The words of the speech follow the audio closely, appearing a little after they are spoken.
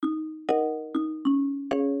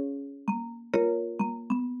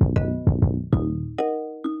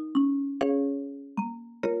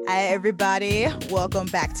everybody. Welcome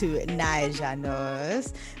back to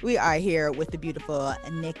Naijanos. We are here with the beautiful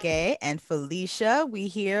Nikki and Felicia. We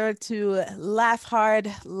here to laugh hard,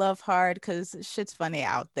 love hard, because shit's funny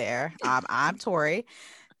out there. I'm Tori.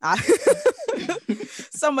 Uh,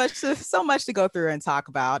 so much to go through and talk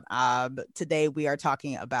about. Today we are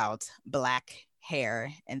talking about black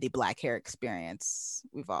hair and the black hair experience.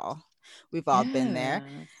 We've all been there.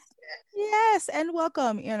 Yes, and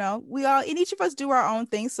welcome. We all and each of us do our own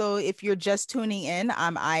thing. So if you're just tuning in,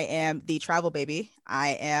 I am the travel baby.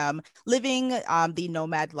 I am living the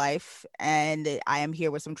nomad life, and I am here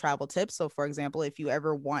with some travel tips. So, for example, if you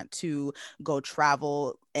ever want to go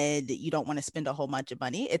travel and you don't want to spend a whole bunch of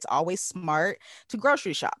money, it's always smart to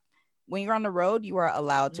grocery shop. When you're on the road, you are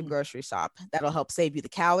allowed to grocery shop. That'll help save you the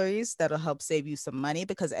calories. That'll help save you some money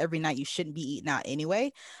because every night you shouldn't be eating out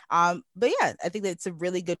anyway. But yeah, I think that's a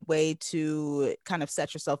really good way to kind of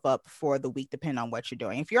set yourself up for the week, depending on what you're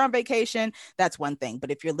doing. If you're on vacation, that's one thing.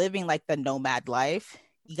 But if you're living like the nomad life,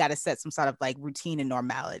 you got to set some sort of like routine and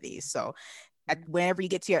normality. So whenever you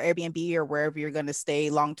get to your Airbnb or wherever you're going to stay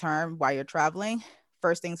long term while you're traveling,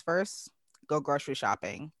 first things first, go grocery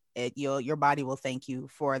shopping. Your body will thank you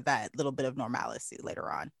for that little bit of normalcy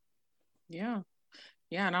later on. Yeah,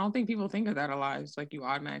 and I don't think people think of that a lot. It's like you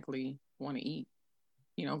automatically want to eat,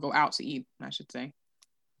 go out to eat, I should say.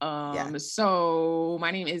 So my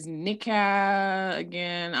name is Nika.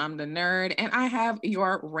 Again, I'm the nerd, and I have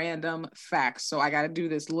your random facts. So I got to do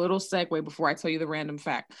this little segue before I tell you the random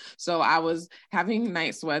fact. So I was having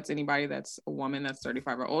night sweats. Anybody that's a woman that's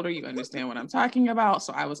 35 or older, you understand what I'm talking about.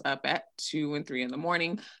 So I was up at 2 and 3 in the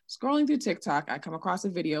morning, scrolling through TikTok. I come across a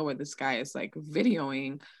video where this guy is like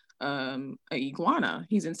videoing an iguana.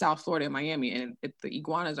 He's in South Florida in Miami, and the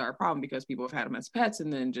iguanas are a problem because people have had them as pets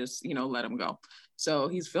and then just let them go. So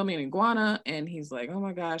he's filming an iguana and he's like, oh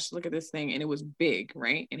my gosh, look at this thing. And it was big,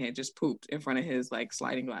 right? And it just pooped in front of his like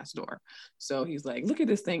sliding glass door. So he's like, look at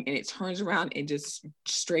this thing. And it turns around and just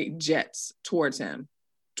straight jets towards him,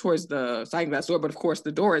 towards the sliding glass door. But of course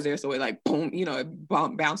the door is there. So it like, boom, it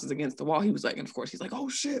bounces against the wall. He was like, and of course he's like, oh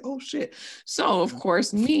shit. So of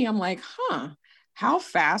course I'm like, how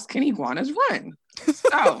fast can iguanas run?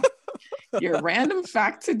 So your random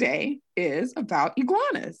fact today is about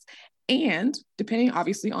iguanas. And depending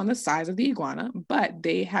obviously on the size of the iguana, but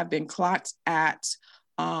they have been clocked at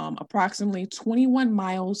approximately 21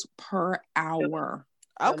 miles per hour.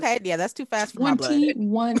 Okay, yeah, that's too fast for my blood.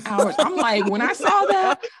 21 hours. I'm like, when I saw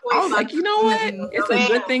that, I was like, you know what? It's a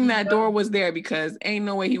good thing that door was there because ain't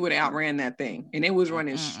no way he would have outran that thing. And it was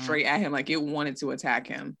running straight at him like it wanted to attack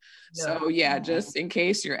him. So yeah, just in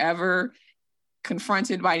case you're ever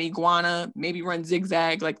confronted by an iguana, maybe run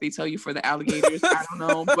zigzag like they tell you for the alligators. I don't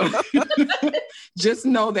know, but just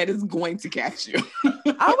know that it's going to catch you.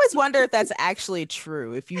 I always wonder if that's actually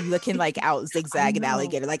true. If you can like out zigzag an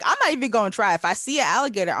alligator, like I'm not even going to try. If I see an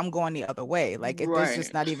alligator, I'm going the other way. Like there's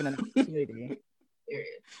just not even an opportunity.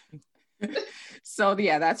 So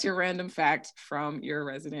yeah, that's your random fact from your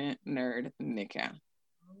resident nerd, Nika.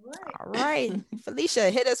 All right. Felicia,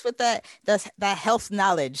 hit us with that health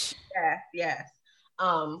knowledge. Yes.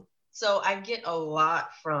 So I get a lot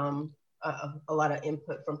of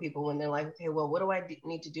input from people when they're like, okay, well, what do I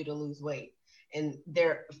need to do to lose weight? And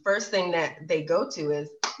their first thing that they go to is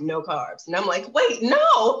no carbs. And I'm like, wait,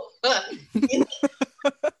 no.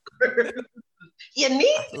 You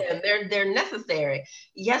need them. They're necessary.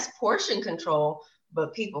 Yes, portion control.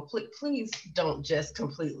 But people, please don't just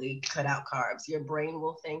completely cut out carbs. Your brain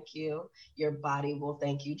will thank you. Your body will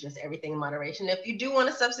thank you. Just everything in moderation. If you do want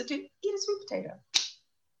to substitute, eat a sweet potato.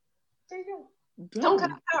 There you go. Good. Don't cut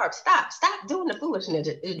out carbs. Stop doing the foolishness.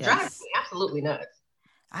 It drives me absolutely nuts.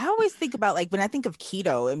 I always think about like when I think of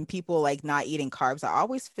keto and people like not eating carbs, I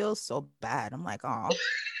always feel so bad. I'm like, oh.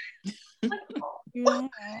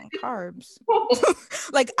 Carbs.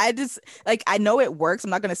 Like I know it works. I'm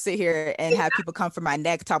not gonna sit here and have people come for my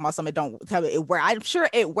neck talking about something don't tell me it works. I'm sure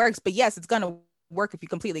it works, but yes, it's gonna work if you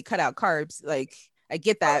completely cut out carbs. Like I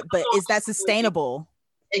get that, but is that sustainable?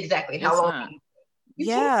 Exactly. How long?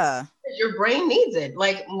 Yeah. Your brain needs it.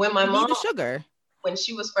 Like when my mom the sugar. When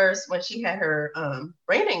she had her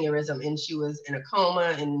brain aneurysm and she was in a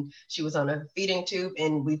coma and she was on a feeding tube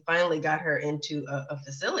and we finally got her into a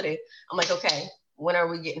facility. I'm like, okay, when are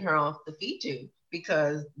we getting her off the feed tube?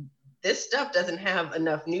 Because this stuff doesn't have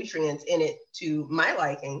enough nutrients in it to my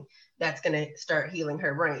liking that's going to start healing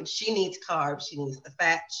her brain. She needs carbs. She needs the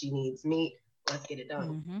fat. She needs meat. Let's get it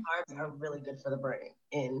done. Carbs are really good for the brain.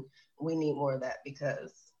 And we need more of that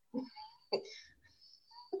because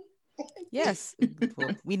Yes.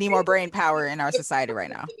 Well, we need more brain power in our society right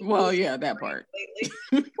now. Well, yeah, that part.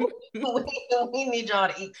 We need y'all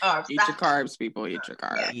to eat carbs. Eat your carbs, people. Eat your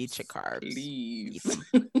carbs. Yes. Eat your carbs. Please.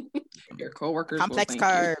 Your coworkers complex will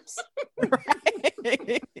thank carbs.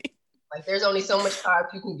 Right. Like there's only so much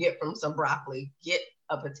carbs you can get from some broccoli. Get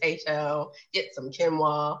a potato, get some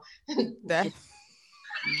quinoa. That,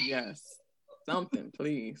 yes. Something,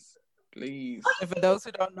 please. Please. and for those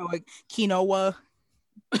who don't know it, quinoa.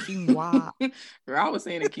 Girl, I was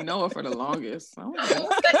saying quinoa for the longest. I was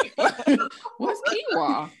like, what's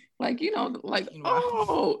quinoa? Like, you know, like, quinoa.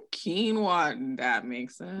 Oh, quinoa. That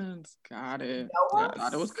makes sense. Got it. I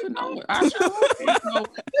thought it was quinoa.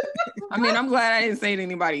 I mean, I'm glad I didn't say to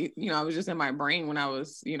anybody, you know, I was just in my brain when I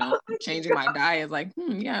was, you know, changing my diet. Like,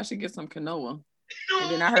 yeah, I should get some quinoa.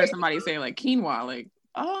 And then I heard somebody say like quinoa, like,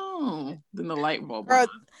 oh, then the light bulb. Girl,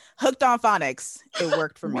 hooked on phonics. It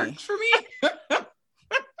worked for me. Worked for me.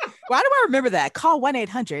 Why do I remember that? Call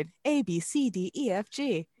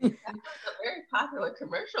 1-800-ABCDEFG. That was a very popular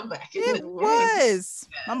commercial back in It the was.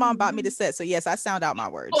 My mom bought me the set. So yes, I sound out my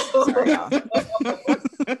words. Sorry, y'all.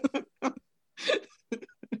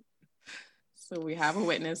 So we have a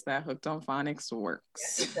witness that hooked on phonics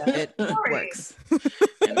works. It works.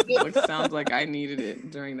 And it sounds like I needed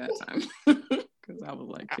it during that time. Because I was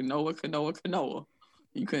like, quinoa.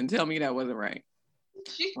 You couldn't tell me that wasn't right.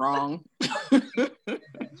 Wrong. This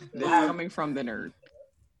coming from the nerd.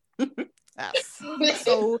 Yes.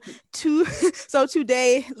 So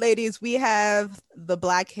today, ladies, we have the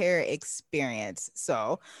Black hair experience.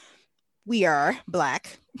 So we are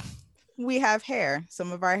Black. We have hair.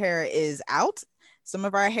 Some of our hair is out. Some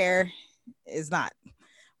of our hair is not,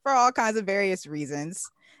 for all kinds of various reasons.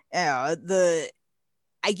 You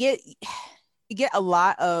get a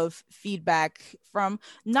lot of feedback from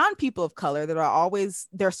non-people of color that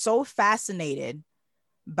they're so fascinated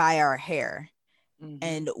by our hair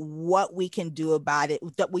and what we can do about it,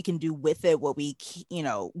 what we can do with it, what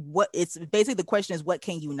it's basically the question is, what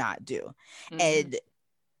can you not do? And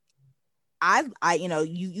I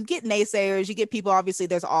you get naysayers, you get people, obviously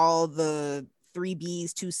there's all the 3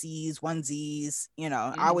 B's, 2 C's, 1 Z's,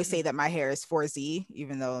 I always say that my hair is 4Z,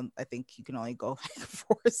 even though I think you can only go like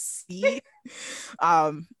 4C.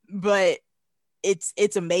 But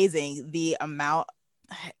it's amazing the amount.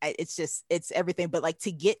 It's everything. But like,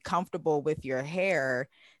 to get comfortable with your hair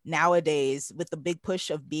nowadays with the big push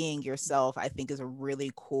of being yourself, I think is it's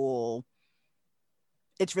really cool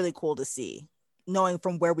to see, knowing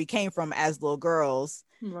from where we came from as little girls,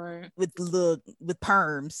 right, with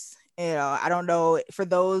perms. I don't know, for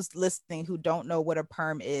those listening who don't know what a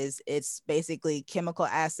perm is, it's basically chemical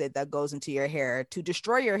acid that goes into your hair to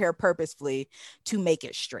destroy your hair purposefully to make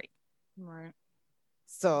it straight. Right.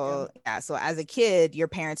 So so as a kid, your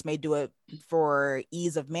parents may do it for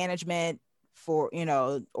ease of management, or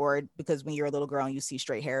because when you're a little girl and you see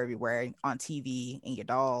straight hair everywhere on TV and your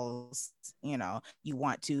dolls, you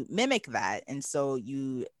want to mimic that. And so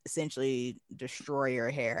you essentially destroy your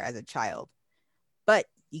hair as a child. But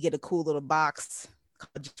you get a cool little box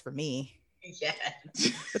called Just For Me. Yeah.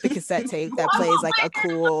 With the cassette tape that plays like a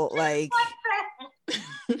cool, like,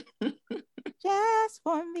 Just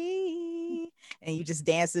For Me. And you just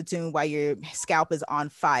dance the tune while your scalp is on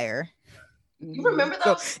fire. You remember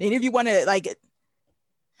those? So, and if you want to, like,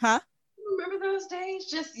 huh? You remember those days?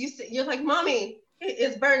 Just you're like, Mommy,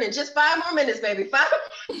 it's burning. Just 5 more minutes, baby. 5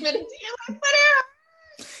 more minutes. You're like, whatever.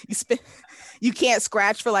 You can't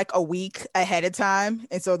scratch for like a week ahead of time,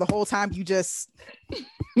 and so the whole time you just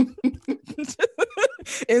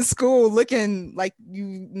in school looking like you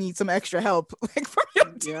need some extra help, like, from your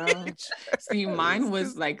teacher. See, mine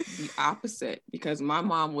was like the opposite, because my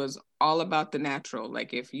mom was all about the natural.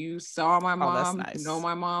 Like, if you saw my mom, nice.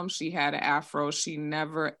 my mom, she had an afro. She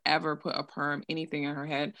never ever put a perm, anything in her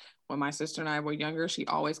head. When my sister and I were younger, she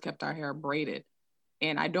always kept our hair braided.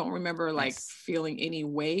 And I don't remember like feeling any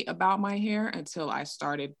way about my hair until I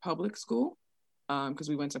started public school, because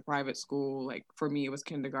we went to private school. Like, for me, it was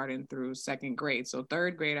kindergarten through 2nd grade. So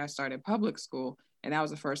 3rd grade, I started public school. And that was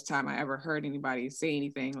the first time I ever heard anybody say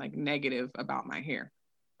anything like negative about my hair.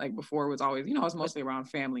 Like, before, it was always, it was mostly around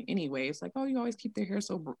family anyway. It's like, oh, you always keep their hair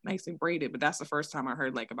so nicely braided. But that's the first time I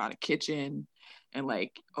heard like about a kitchen and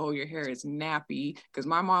like, oh, your hair is nappy. Because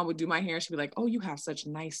my mom would do my hair and she'd be like, oh, you have such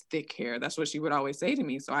nice thick hair. That's what she would always say to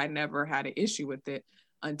me. So I never had an issue with it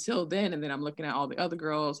until then. And then I'm looking at all the other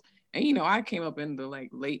girls. And, I came up in the like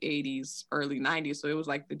late 80s, early 90s. So it was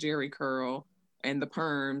like the Jerry curl, and the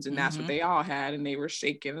perms, and that's what they all had, and they were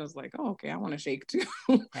shaking. I was like, oh, okay, I want to shake too.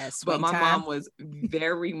 But my mom was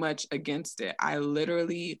very much against it. I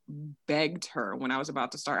literally begged her when I was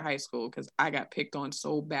about to start high school, because I got picked on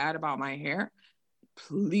so bad about my hair.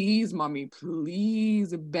 Please, mommy,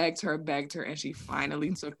 please, begged her, and she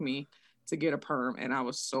finally took me to get a perm. And I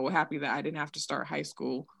was so happy that I didn't have to start high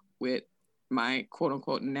school with my quote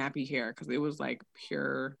unquote nappy hair, because it was like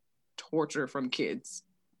pure torture from kids,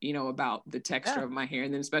 you know, about the texture of my hair.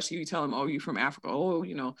 And then especially you tell them, oh, you from Africa, oh,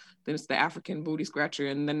 you know, then it's the African booty scratcher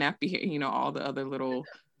and the nappy hair, you know, all the other little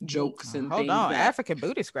jokes and things. African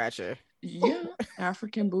booty scratcher. Yeah,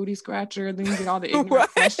 African booty scratcher. Then you get all the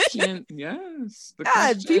ignorant questions. Yes.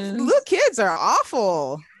 God, little kids are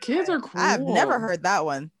awful. Kids are cruel. I've never heard that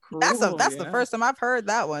one. That's the first time I've heard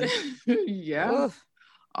that one. Yeah. Oof.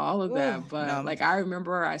 All of that. But like, I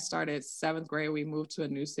remember I started 7th grade. We moved to a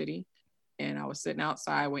new city, and I was sitting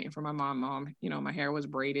outside waiting for my mom. You know, my hair was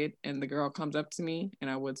braided, and the girl comes up to me, and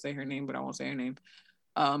I would say her name, but I won't say her name.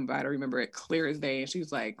 But I remember it clear as day. And she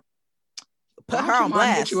was like, put her on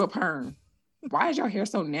blast. Get you a perm. Why is your hair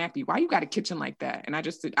so nappy? Why you got a kitchen like that? And I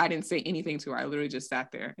didn't say anything to her. I literally just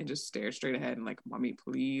sat there and just stared straight ahead and like, mommy,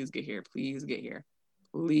 please get here. Please get here.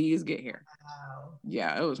 Please get here. Wow.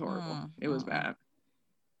 Yeah, it was horrible. It was bad.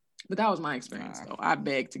 But that was my experience though. I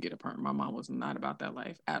begged to get a perm. My mom was not about that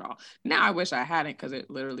life at all. Now I wish I hadn't, because it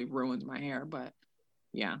literally ruins my hair. But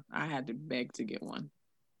yeah, I had to beg to get one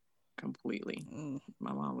completely.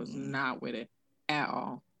 My mom was not with it at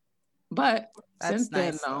all. But since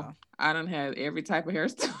then, though, I done had every type of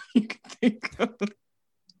hairstyle you can think of.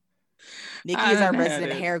 Nikki is our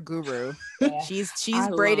resident hair guru. Yeah. She's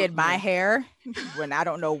braided my hair when I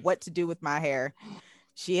don't know what to do with my hair.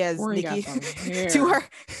 She has Nikki to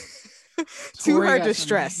her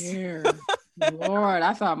distress. Lord,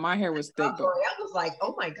 I thought my hair was thick. I was like,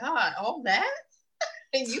 oh my God, all that?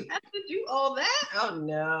 And you have to do all that? Oh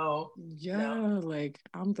no. Yeah, like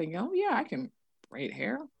I'm thinking, oh yeah, I can braid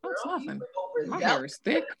hair. That's nothing. My hair is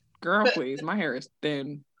thick. Girl, please. My hair is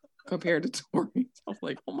thin compared to Tori's. I was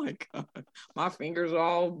like, oh my God. My fingers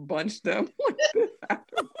all bunched up.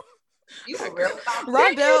 You were real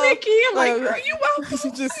Rondell, Nikki. I'm like, girl, you welcome.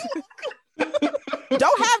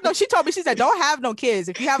 She told me, she said, don't have no kids.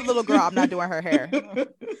 If you have a little girl, I'm not doing her hair.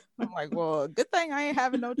 I'm like, well, good thing I ain't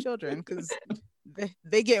having no children, because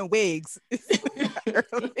they getting wigs.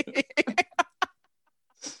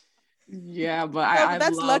 Yeah, but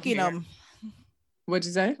that's lucky them. What'd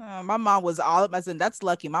you say? My mom was all. I said, that's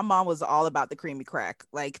lucky. My mom was all about the creamy crack.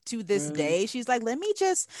 Like to this day, she's like,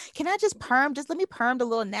 can I just perm? Just let me perm the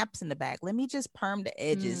little naps in the back. Let me just perm the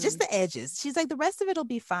edges, just the edges. She's like, the rest of it'll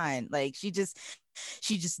be fine. Like she just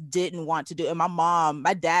didn't want to do it. And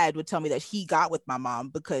my dad would tell me that he got with my mom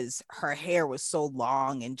because her hair was so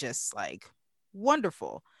long and just like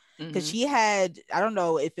wonderful. Because she had, I don't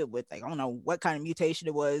know if it would, like, I don't know what kind of mutation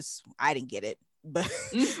it was. I didn't get it. But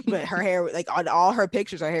her hair, like on all her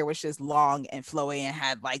pictures, her hair was just long and flowy and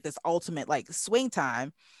had like this ultimate like swing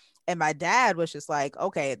time. And my dad was just like,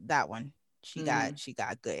 okay, that one, she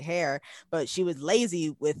got good hair. But she was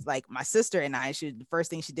lazy with like my sister and I. The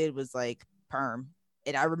first thing she did was like perm.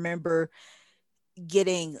 And I remember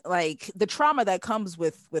getting like the trauma that comes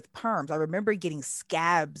with perms. I remember getting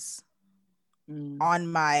scabs on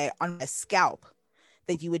my scalp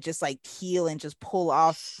that you would just like peel and just pull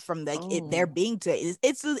off from like there being to it.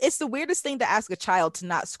 It's the weirdest thing to ask a child to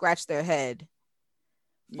not scratch their head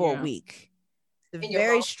for a week. It's a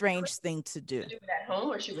very strange thing to do. Do it at home,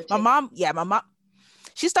 or she would my mom,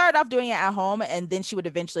 she started off doing it at home, and then she would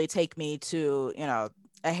eventually take me to, you know,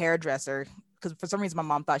 a hairdresser, because for some reason my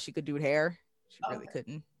mom thought she could do hair. She really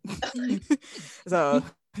couldn't. So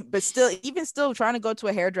but even still trying to go to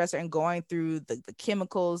a hairdresser and going through the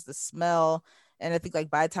chemicals, the smell. And I think like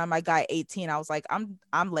by the time I got 18, I was like, I'm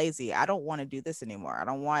lazy. I don't want to do this anymore. I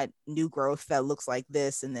don't want new growth that looks like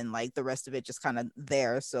this, and then like the rest of it just kind of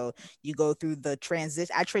there. So you go through the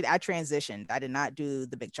transition. I transitioned. I did not do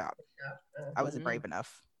the big chop. I wasn't brave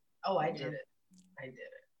enough. Oh, I did it.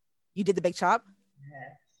 You did the big chop?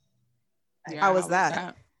 Yes. How was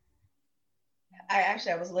that?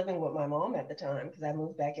 I was living with my mom at the time, because I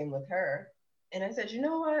moved back in with her. And I said, you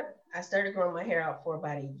know what? I started growing my hair out for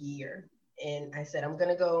about a year. And I said, I'm going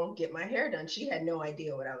to go get my hair done. She had no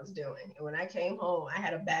idea what I was doing. And when I came home, I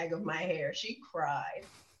had a bag of my hair. She cried.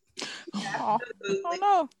 Oh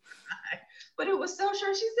no. But it was so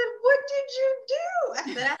short. She said, what did you do?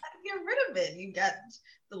 I said, I had to get rid of it. You got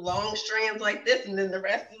the long strands like this, and then the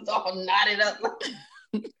rest is all knotted up.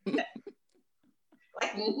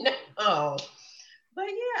 Like, no. But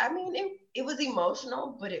yeah, I mean, it was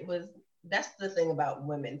emotional, but it was that's the thing about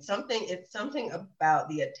women. It's something about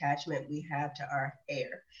the attachment we have to our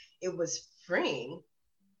hair. It was freeing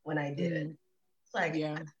when I did it. It's like,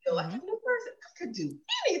 yeah, I feel like a new person. I could do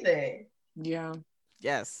anything. yeah.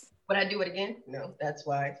 Yes. Would I do it again? No, that's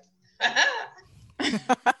why.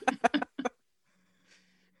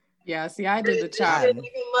 Yeah, see, I did the chop. Even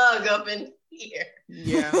mug up in here.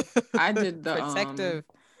 Yeah, I did the protective.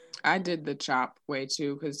 I did the chop way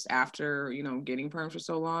too, because after, you know, getting perms for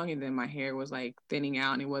so long, and then my hair was like thinning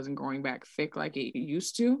out and it wasn't growing back thick like it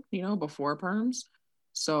used to, you know, before perms.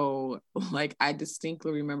 So like I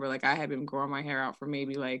distinctly remember like I had been growing my hair out for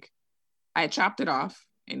maybe like I had chopped it off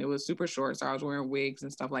and it was super short. So I was wearing wigs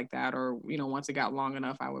and stuff like that. Or, you know, once it got long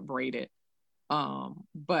enough, I would braid it.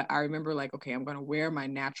 But I remember like, okay, I'm gonna wear my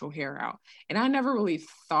natural hair out. And I never really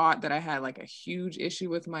thought that I had like a huge issue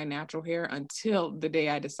with my natural hair until the day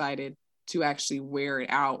I decided to actually wear it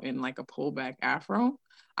out in like a pullback afro.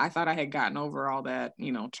 I thought I had gotten over all that,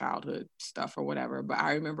 you know, childhood stuff or whatever. But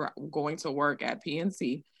I remember going to work at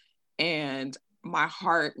PNC and my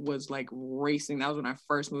heart was like racing. That was when I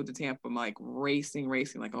first moved to Tampa. I'm like racing,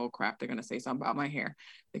 like, oh crap, they're gonna say something about my hair.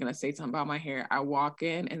 They're gonna say something about my hair. I walk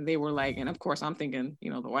in and they were like, and of course I'm thinking,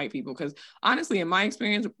 you know, the white people, because honestly, in my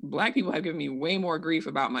experience, Black people have given me way more grief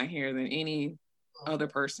about my hair than any other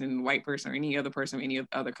person, white person, or any other person of any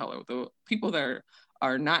other color. The people that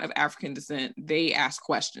are not of African descent, they ask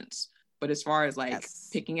questions. But as far as like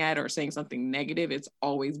picking at or saying something negative, it's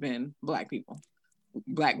always been Black people.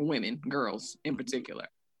 Black women, girls in particular.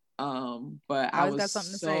 But I was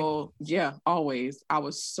so, yeah, always. I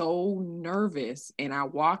was so nervous and I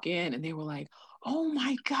walk in and they were like, oh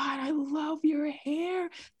my God, I love your hair.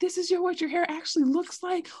 This is what your hair actually looks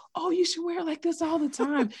like. Oh, you should wear it like this all the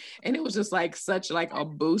time. And it was just like such like a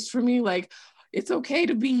boost for me. Like, it's okay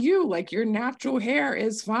to be you. Like your natural hair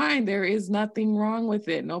is fine. There is nothing wrong with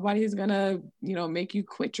it. Nobody's gonna, you know, make you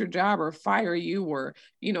quit your job or fire you or,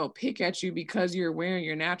 you know, pick at you because you're wearing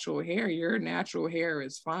your natural hair. Your natural hair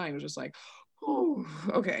is fine. It was just like, oh,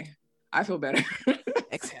 okay. I feel better.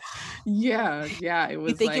 yeah. It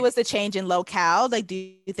was. You think it was the change in locale? Like, do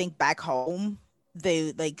you think back home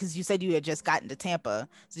they like, because you said you had just gotten to Tampa,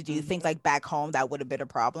 so do you think like back home that would have been a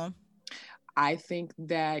problem? I think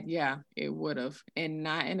that, yeah, it would have. And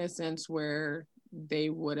not in a sense where they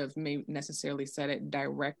would have maybe necessarily said it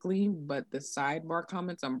directly, but the sidebar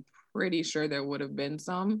comments, I'm pretty sure there would have been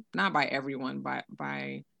some, not by everyone, but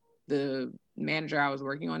by the manager I was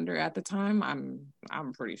working under at the time.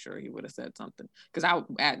 I'm pretty sure he would have said something. Because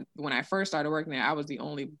when I first started working there, I was the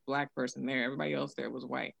only Black person there. Everybody else there was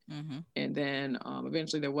white. And then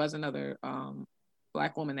eventually there was another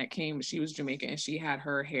Black woman that came. She was Jamaican and she had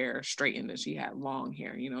her hair straightened and she had long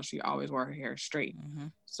hair. You know, she always wore her hair straight.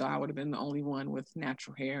 So I would have been the only one with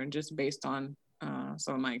natural hair. And just based on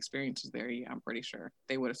some of my experiences there, yeah, I'm pretty sure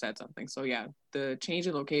they would have said something. So yeah, the change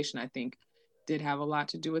in location, I think, did have a lot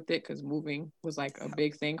to do with it, because moving was like a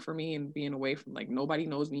big thing for me, and being away from, like, nobody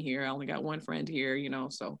knows me here. I only got one friend here, you know,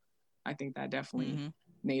 so I think that definitely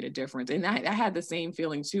made a difference. And I had the same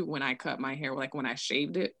feeling too when I cut my hair, like when I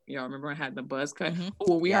shaved it. Y'all remember I had the buzz cut?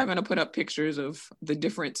 Well, we are going to put up pictures of the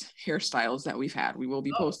different hairstyles that we've had. We will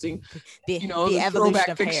be posting, you know, the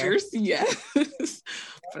throwback pictures. Yes.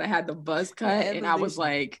 But I had the buzz cut and I was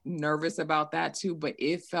like nervous about that too, but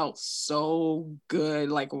it felt so good,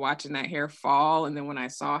 like watching that hair fall. And then when I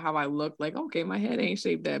saw how I looked, like, okay, my head ain't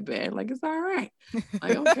shaped that bad. Like, it's all right.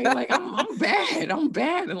 Like, okay, like I'm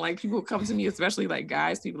bad. And like people come to me, especially like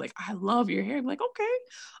guys, people like, I love your hair. I'm like, okay,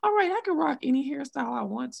 all right, I can rock any hairstyle I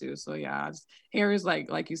want to. So yeah, hair is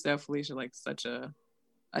like you said, Felicia, like such a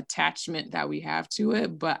attachment that we have to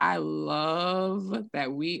it. But I love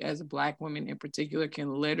that we as Black women in particular can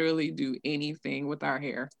literally do anything with our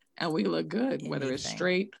hair and we look good, whether it's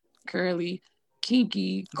straight, curly,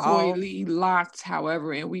 kinky, coily, locked,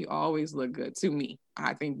 however, and we always look good. To me,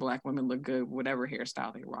 I think Black women look good whatever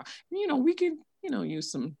hairstyle they rock. You know, we can, you know,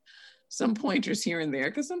 use some pointers here and there,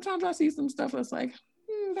 because sometimes I see some stuff that's like,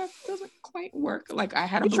 that doesn't quite work. Like I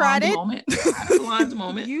had a blonde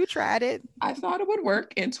moment. You tried it. I thought it would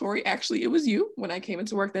work. And Tori, actually, it was you. When I came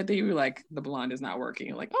into work that day, you were like, the blonde is not working.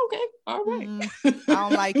 You're like, okay, all right. I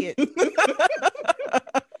don't like it.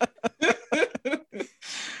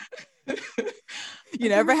 You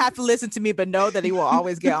never have to listen to me, but know that he will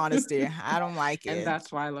always get honesty. I don't like it. And that's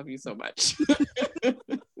why I love you so much.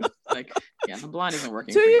 Like, yeah, the blonde isn't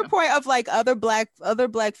working. To your point of like other black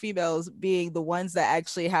females being the ones that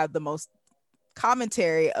actually have the most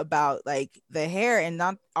commentary about like the hair, and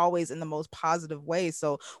not always in the most positive way.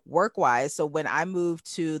 So work wise, so when I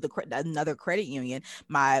moved to another credit union,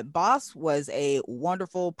 my boss was a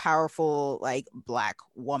wonderful, powerful, like Black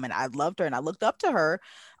woman. I loved her and I looked up to her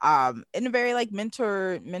in a very like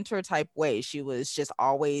mentor type way. She was just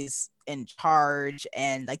always in charge,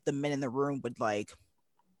 and like the men in the room would like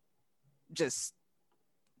just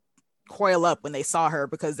coil up when they saw her,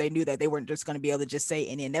 because they knew that they weren't just going to be able to just say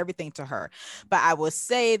any and everything to her. But I will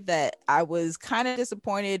say that I was kind of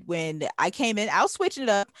disappointed when I came in. I was switching it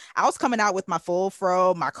up. I was coming out with my full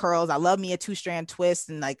fro, my curls. I love me a 2-strand twist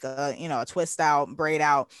and like a twist out, braid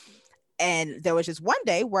out. And there was just one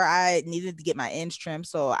day where I needed to get my ends trimmed,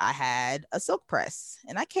 so I had a silk press,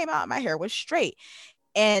 and I came out, my hair was straight.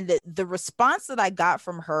 And the response that I got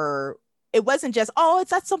from her, it wasn't just, oh,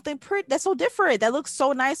 that's something pretty, that's so different, that looks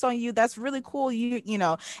so nice on you, that's really cool, you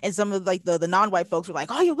know. And some of like the non-white folks were like,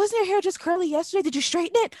 oh, yeah, wasn't your hair just curly yesterday, did you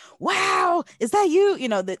straighten it, wow, is that you,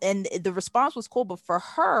 and the response was cool. But for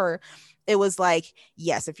her, it was like,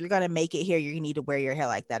 yes, if you're gonna make it here, you need to wear your hair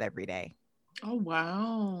like that every day. Oh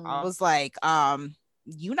wow. I was like,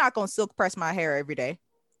 you're not gonna silk press my hair every day.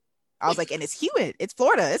 I was like, and it's humid. It's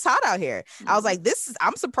Florida. It's hot out here. I was like,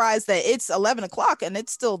 I'm surprised that it's 11 o'clock and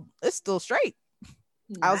it's still straight.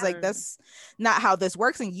 I was like, that's not how this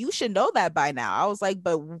works. And you should know that by now. I was like,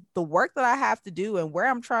 but the work that I have to do and where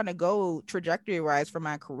I'm trying to go trajectory wise for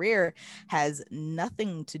my career has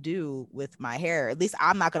nothing to do with my hair. At least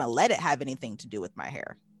I'm not going to let it have anything to do with my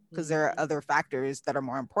hair, because there are other factors that are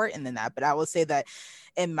more important than that. But I will say that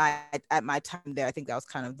at my time there, I think that was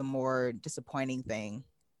kind of the more disappointing thing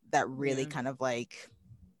that really kind of like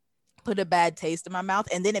put a bad taste in my mouth.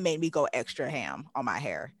 And then it made me go extra ham on my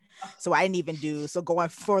hair. So I didn't even do,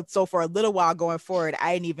 for a little while going forward,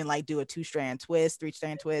 I didn't even like do a 2-strand twist,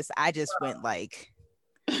 3-strand twist. I just went like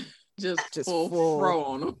just full fro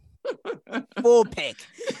on them. Full pick.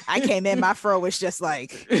 I came in, my fro was just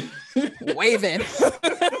like waving.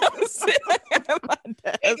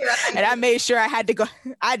 And I made sure I had to go.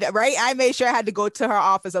 I made sure I had to go to her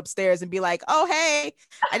office upstairs and be like, "Oh, hey,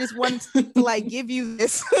 I just wanted to like give you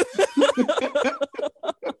this."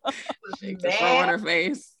 Shake the fro on her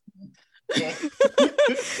face.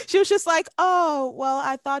 She was just like, "Oh, well,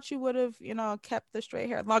 I thought you would have, kept the straight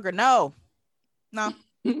hair longer." No.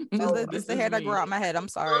 This is the hair that grew out my head. I'm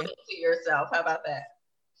sorry. To yourself. How about that?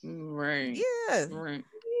 Right. Yeah. Right.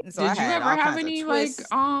 So did you ever have any like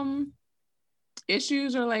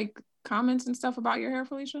issues or like comments and stuff about your hair,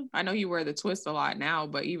 Felicia? I know you wear the twist a lot now,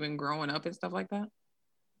 but even growing up and stuff like that?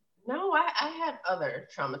 No, I had other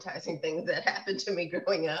traumatizing things that happened to me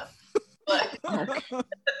growing up. But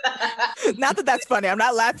not that that's funny. I'm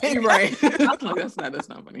not laughing. Right. that's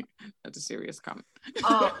not funny. That's a serious comment.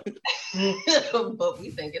 But we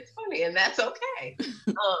think it's funny, and that's okay.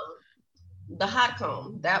 The hot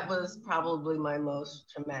comb, that was probably my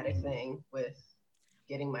most traumatic thing with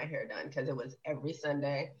getting my hair done, because it was every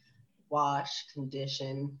Sunday, wash,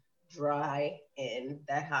 condition, dry, and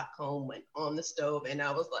that hot comb went on the stove, and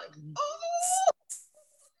I was like, oh.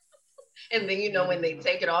 And then, when they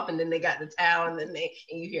take it off and then they got the towel and then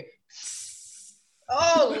you hear,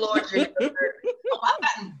 oh Lord, I've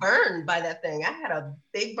gotten burned by that thing. I had a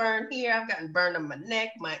big burn here. I've gotten burned on my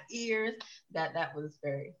neck, my ears. That was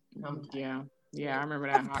very Yeah, I remember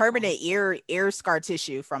that. Permanent ear scar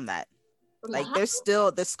tissue from that. Like there's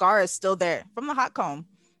still, the scar is still there from the hot comb.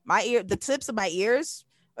 My ear, the tips of my ears,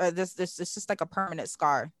 this it's just like a permanent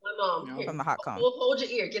scar. My mom from the hot comb. Hold your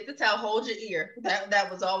ear. Get the towel. Hold your ear. That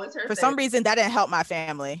was always her. For some reason, that didn't help my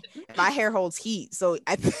family. My hair holds heat, so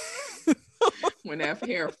when that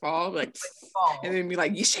hair falls, like, and then be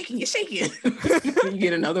like, you're shaking. You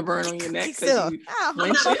get another burn on your neck. Still,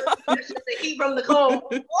 that's just the heat from the comb.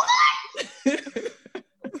 What?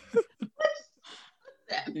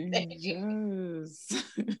 Yes.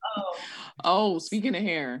 Oh, speaking of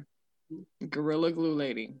hair, Gorilla Glue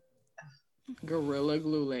Lady.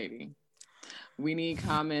 We need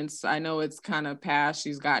comments. I know it's kind of past.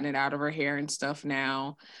 She's gotten it out of her hair and stuff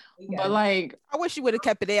now. But like, I wish she would have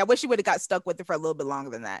kept it in. I wish she would have got stuck with it for a little bit longer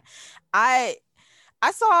than that. I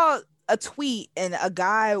saw a tweet and a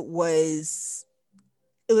guy I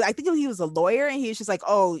think he was a lawyer, and he was just like,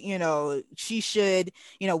 oh, she should,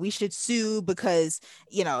 we should sue because,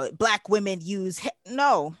 Black women use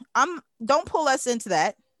don't pull us into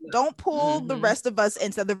that. Don't pull the rest of us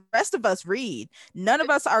into the rest of us read. None of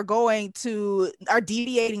us are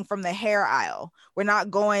deviating from the hair aisle. We're not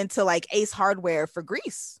going to like Ace Hardware for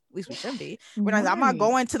grease. At least we shouldn't be. I'm not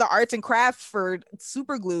going to the arts and crafts for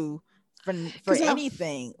super glue for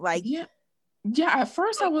anything. Like yeah. At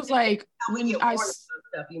first I was like, when I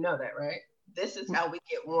stuff, you know that, right? This is how we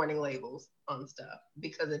get warning labels on stuff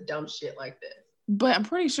because of dumb shit like this. But I'm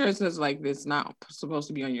pretty sure it says like it's not supposed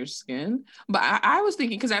to be on your skin. But I was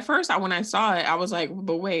thinking, because at first when I saw it, I was like,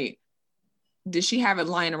 but wait, did she have it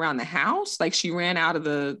lying around the house? Like she ran out of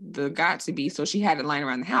the Got2b, so she had it lying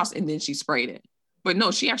around the house and then she sprayed it. But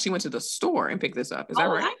no, she actually went to the store and picked this up. Is that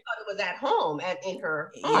right? I thought it was at home and in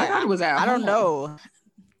her. Oh, yeah. I thought it was at home. I don't know.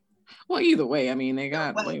 Well, either way, I mean, they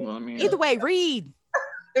got label. I mean, either way, read.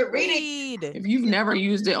 If you've never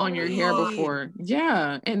used it on your hair before,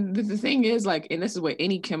 yeah. And the thing is, like, and this is what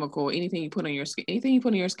any chemical, anything you put on your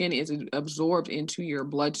skin is absorbed into your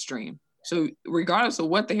bloodstream. So regardless of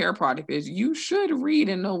what the hair product is, you should read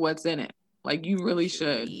and know what's in it. Like, you really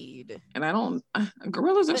should. And I don't,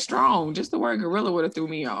 gorillas are strong. Just the word gorilla would have threw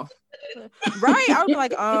me off. Right? I was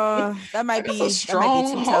like, that might be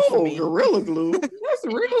strong too tough for me. Gorilla glue. That's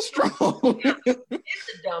real strong. It's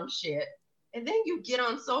the dumb shit. And then you get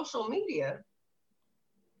on social media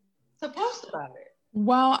to post about it.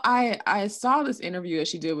 Well, I saw this interview that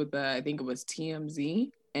she did with I think it was TMZ,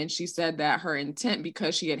 and she said that her intent,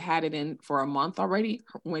 because she had it in for a month already,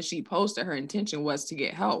 when she posted, her intention was to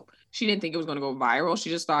get help. She didn't think it was going to go viral. She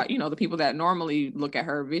just thought, the people that normally look at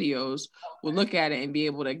her videos would look at it and be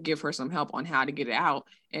able to give her some help on how to get it out.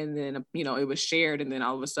 And then, it was shared, and then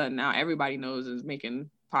all of a sudden now everybody knows is making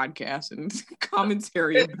podcasts and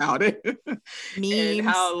commentary about it. Memes. And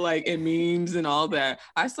how and memes and all that.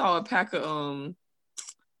 I saw a pack of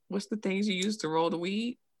what's the things you use to roll the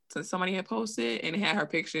weed? So somebody had posted and it had her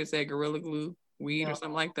picture and said Gorilla Glue weed or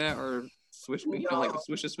something like that, or Swish, like the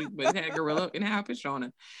Swisher Sweet, but it had Gorilla and it had a picture on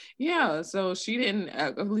it. Yeah, so she didn't,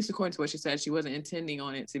 at least according to what she said, she wasn't intending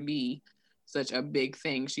on it to be such a big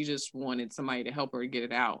thing. She just wanted somebody to help her get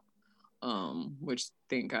it out. Which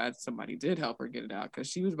thank God somebody did help her get it out, because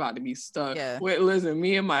she was about to be stuck. Yeah. Wait, listen,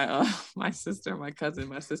 me and my sister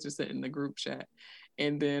sent in the group chat,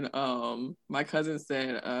 and then my cousin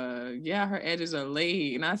said, yeah, her edges are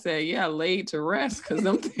laid, and I said, yeah, laid to rest, because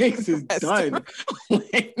them things is done.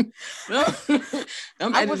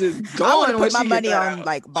 Them edges is gone. I would put my money on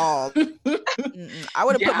like bald. I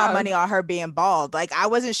would have put my money on her being bald. Like, I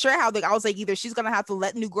wasn't sure how I was like, either she's gonna have to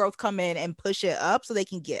let new growth come in and push it up so they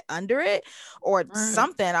can get under it, or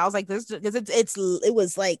something. I was like, this, because it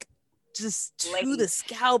was like just to the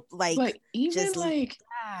scalp, like, but even just like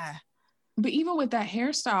but even with that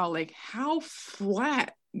hairstyle, like, how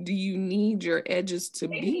flat do you need your edges to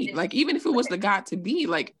be? Like, even if it was the Got2b,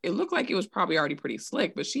 like, it looked like it was probably already pretty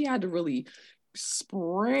slick, but she had to really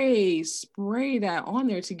spray that on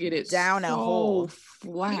there to get it down so a hole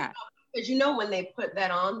flat. Because when they put that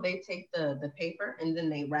on, they take the paper and then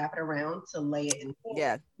they wrap it around to lay it in.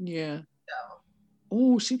 Yeah. So.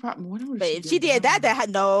 Oh, she probably. Whatever. But if she did that had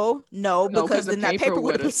no, because then that paper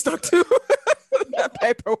would have been stuck too. That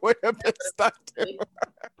paper would have been stuck too.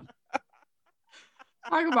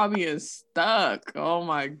 Talk about being stuck. Oh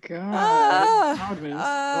my God. That would have been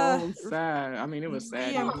so sad. I mean, it was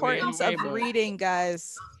sad. The importance of reading,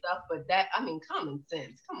 guys. Stuff, but common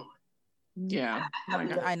sense. Come on. Yeah.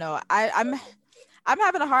 I know. I'm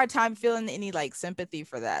having a hard time feeling any like sympathy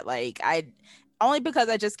for that. Like, only because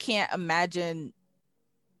I just can't imagine.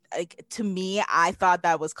 Like, to me, I thought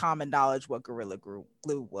that was common knowledge what Gorilla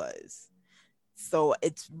Glue was. So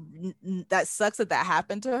that sucks that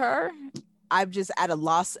happened to her. I'm just at a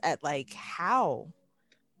loss at like how.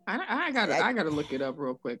 I gotta look it up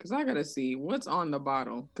real quick, because I gotta see what's on the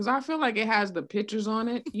bottle, because I feel like it has the pictures on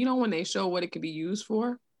it. When they show what it could be used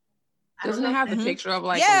for, doesn't it have the picture of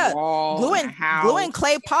like a wall, gluing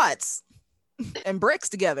clay pots and bricks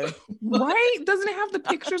together? Right? Doesn't it have the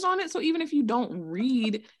pictures on it? So even if you don't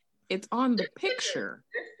read, it's on the picture.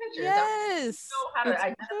 Yes. Those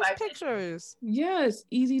pictures. Yes,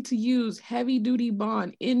 easy to use, heavy duty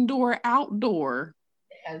bond, indoor, outdoor.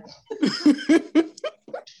 Yes.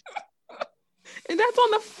 And that's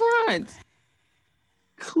on the front.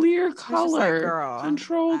 Clear color, like,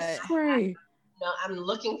 controlled spray. No, I'm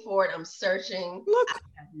looking for it. I'm searching. Look,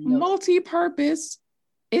 multi-purpose.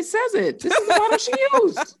 It says it. This is the bottle she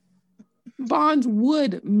used. Bonds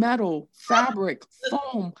wood, metal, fabric,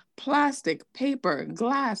 foam, plastic, paper,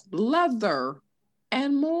 glass, leather,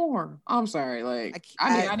 and more. I'm sorry. Like,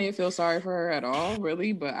 I didn't feel sorry for her at all,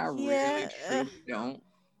 really, but I really truly don't.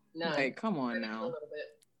 No. Like, come on now.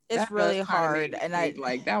 It's really hard. And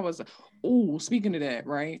that was, speaking of that,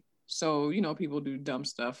 right? So, people do dumb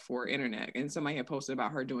stuff for internet, and somebody had posted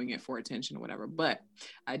about her doing it for attention or whatever. But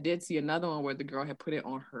I did see another one where the girl had put it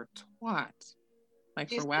on her twat, like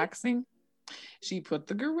for waxing. She put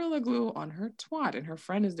the Gorilla Glue on her twat, and her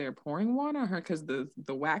friend is there pouring water on her because the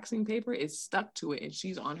waxing paper is stuck to it, and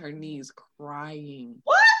she's on her knees crying.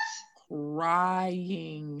 What?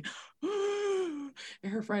 crying.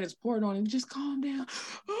 And her friend is pouring on and just calm down.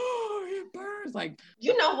 Oh, it burns. Like,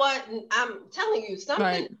 you know what? I'm telling you,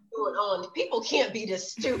 something going on. People can't be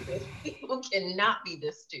this stupid. People cannot be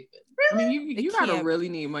this stupid. Really? I mean, you gotta really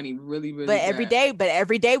need money, really, really. But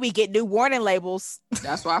every day we get new warning labels.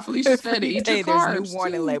 That's why Felicia said, "Eat your carbs." There's new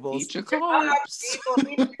warning labels. Eat your carbs.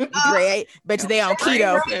 Great. Bet you they on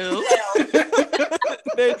keto.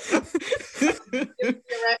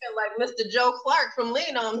 Like Mr. Joe Clark from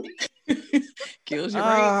Lean On Me. Kills your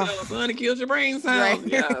brain cells, son. It kills your brain cells. Right.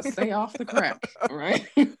 Yeah, stay off the crack. All right.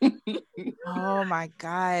 Oh my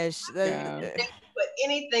gosh. Put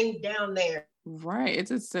anything down there. Right.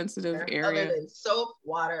 It's a sensitive area. Other than soap,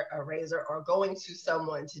 water, a razor, or going to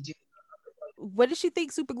someone to do. What did she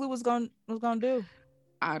think super glue was gonna do?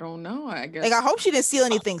 I don't know. I guess. Like, I hope she didn't seal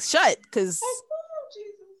anything shut, because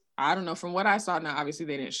I don't know. From what I saw, now obviously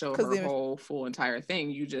they didn't show her whole full entire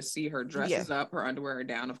thing. You just see her dresses up, her underwear are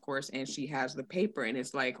down, of course, and she has the paper, and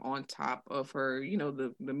it's like on top of her, you know,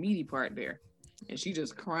 the meaty part there, and she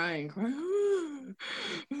just crying.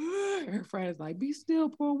 Her friend is like, "Be still,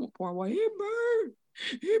 poor boy.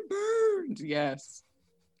 It burns. Yes,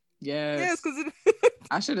 because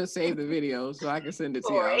I should have saved the video so I can send it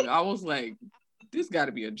to y'all. I was like, this got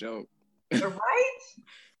to be a joke, right?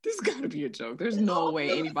 This got to be a joke. There's no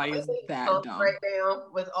way anybody is that dumb. Right now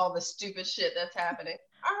with all the stupid shit that's happening.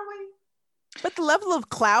 Are we? But the level of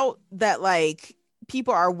clout that like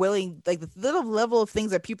people are willing, like the little level of things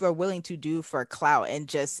that people are willing to do for clout and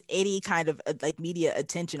just any kind of like media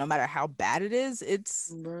attention, no matter how bad it is,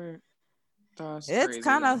 it's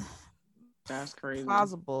kind of that's crazy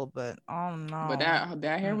plausible, but oh no. But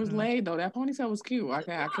that hair was laid though. That ponytail was cute. I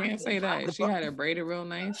can't say that. She had it braided real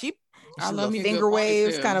nice. I love me finger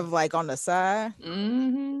waves, kind of like on the side.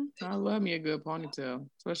 I love me a good ponytail,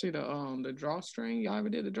 especially the drawstring. Y'all ever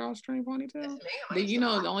did the drawstring ponytail? But you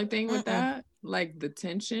know, the only thing with that, like the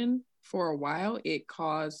tension for a while, it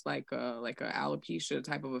caused like a alopecia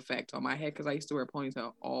type of effect on my head because I used to wear a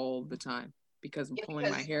ponytail all the time because I'm pulling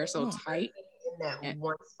my hair so tight. In that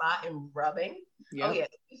one spot and rubbing. Yep. Oh yeah,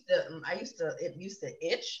 it used to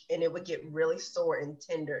itch and it would get really sore and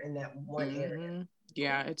tender in that one area.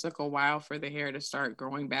 Yeah, it took a while for the hair to start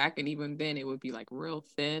growing back, and even then it would be like real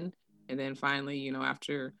thin, and then finally, you know,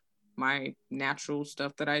 after my natural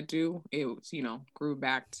stuff that I do, it was, you know, grew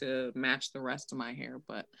back to match the rest of my hair.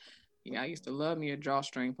 But yeah, I used to love me a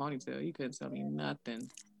drawstring ponytail. You couldn't tell me nothing.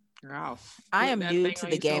 I am new to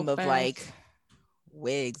the game of like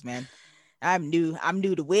wigs, man. I'm new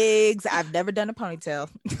to wigs. I've never done a ponytail.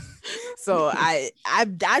 So I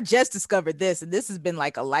just discovered this, and this has been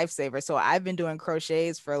like a lifesaver. So I've been doing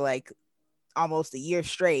crochets for like almost a year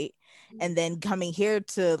straight. And then coming here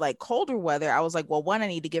to like colder weather, I was like, well, one, I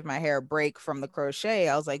need to give my hair a break from the crochet.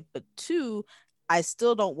 I was like, but two, I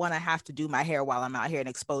still don't want to have to do my hair while I'm out here and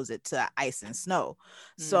expose it to ice and snow.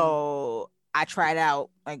 So I tried out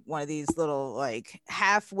like one of these little like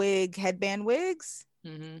half wig headband wigs.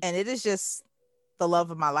 And it is just the love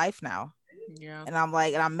of my life now. Yeah. And I'm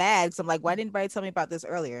like, and I'm mad because I'm like, why didn't anybody tell me about this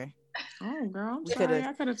earlier? Oh, girl, I'm sorry.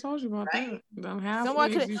 I could have told you about that.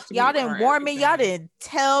 Someone could. Y'all didn't warn me. Y'all didn't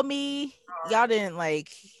tell me. Y'all didn't like.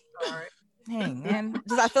 Dang, man.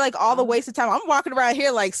 Just I feel like all the wasted time. I'm walking around here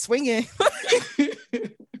like swinging.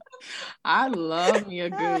 I love me a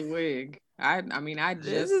good wig. I mean, I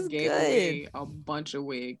just gave away a bunch of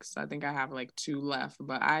wigs. I think I have like 2 left,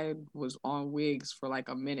 but I was on wigs for like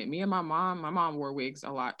a minute. Me and my mom wore wigs a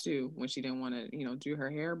lot too when she didn't want to, you know, do her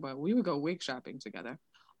hair, but we would go wig shopping together.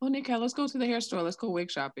 Oh, Nika, let's go to the hair store. Let's go wig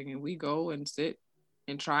shopping. And we go and sit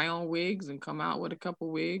and try on wigs and come out with a couple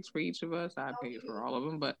wigs for each of us. I paid for all of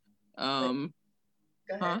them, but, Go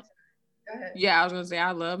ahead. Yeah, I was going to say,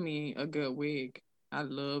 I love me a good wig. I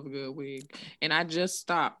love a good wig, and I just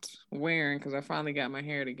stopped wearing because I finally got my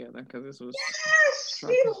hair together because this was. Yes, she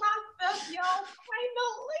locked up, y'all.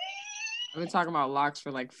 Finally. I've been talking about locks for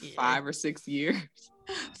like 5 or 6 years,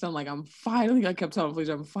 so I'm like, I kept telling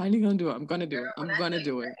Felicia, I'm finally gonna do it. I'm gonna do it. I'm gonna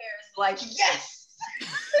do it. It's like yes.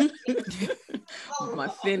 My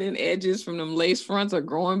thinning edges from them lace fronts are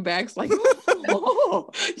growing back. It's like, oh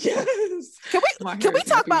yes. Can we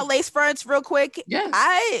talk about lace fronts real quick? Yes.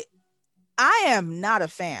 I am not a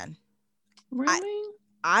fan. Really?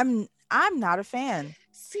 I'm not a fan.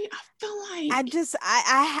 See, I feel like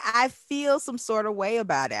I feel some sort of way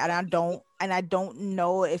about it, and I don't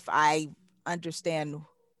know if I understand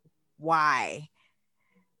why.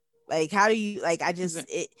 Like, how do you like? Is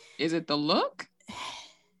it the look?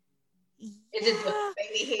 Is it the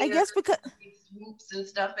baby hair? I guess because swoops and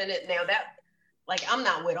stuff in it. Now that Like, I'm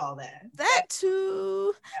not with all that. That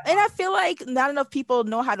too. And I feel like not enough people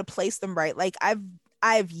know how to place them right. Like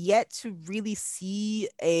I've yet to really see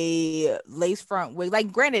a lace front wig.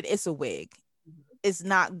 Like, granted, it's a wig. It's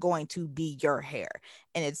not going to be your hair,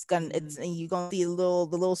 and and you're gonna see the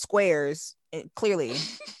little squares. Clearly,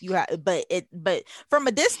 you have, but from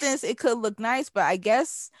a distance, it could look nice. But I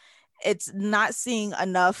guess it's not seeing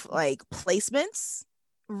enough like placements.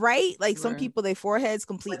 Right, like some people, their foreheads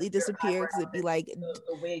completely disappear because it'd be like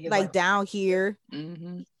the wig is like down here.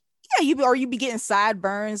 Yeah, you be getting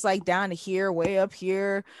sideburns like down to here, way up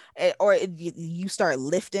here, or you start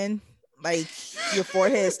lifting, like your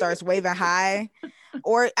forehead starts waving high,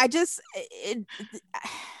 or it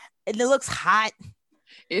looks hot.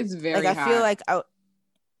 It's very like I hot. feel like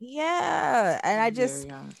yeah, and I just.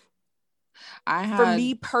 For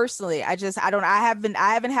me personally, I haven't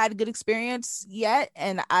had a good experience yet,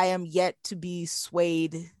 and I am yet to be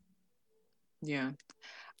swayed. Yeah,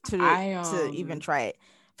 to even try it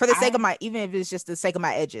for the sake of even if it's just the sake of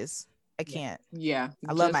my edges. I can't. Yeah,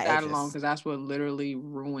 I love my edges alone, because that's what literally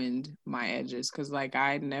ruined my edges. Because like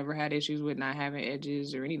I never had issues with not having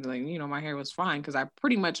edges or anything. Like, my hair was fine because I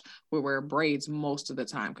pretty much would wear braids most of the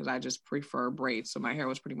time because I just prefer braids. So my hair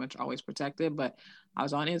was pretty much always protected. But I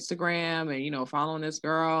was on Instagram and following this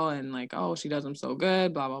girl and like, oh, she does them so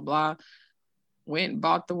good, blah blah blah. Went and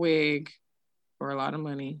bought the wig for a lot of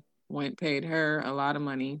money. Paid her a lot of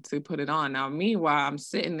money to put it on. Now, meanwhile, I'm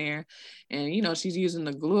sitting there and, she's using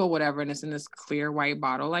the glue or whatever, and it's in this clear white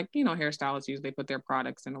bottle, like, hairstylists use, they put their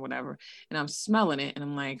products in or whatever. And I'm smelling it and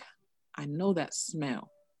I'm like, I know that smell.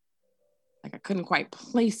 Like I couldn't quite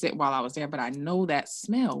place it while I was there, but I know that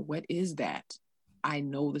smell. What is that? I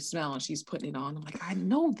know the smell. And she's putting it on. I'm like, I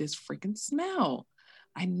know this freaking smell.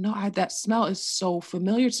 I know that smell is so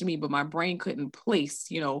familiar to me, but my brain couldn't place,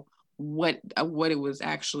 what it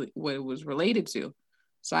was related to.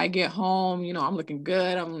 So I get home, I'm looking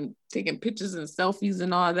good. I'm taking pictures and selfies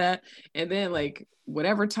and all that. And then like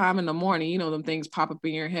whatever time in the morning, them things pop up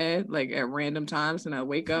in your head, like at random times. And I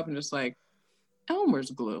wake up and just like, Elmer's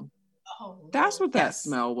glue. Oh, that's what that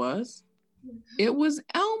smell was. It was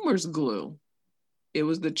Elmer's glue. It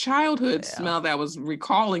was the childhood smell that was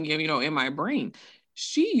recalling him, in my brain.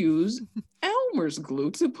 She used Elmer's glue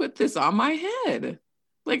to put this on my head.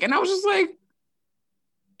 Like, and I was just like,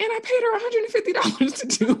 and I paid her $150 to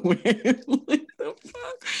do it. What the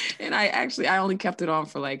fuck? And I only kept it on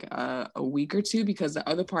for like a week or two, because the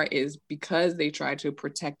other part is because they try to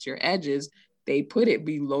protect your edges, they put it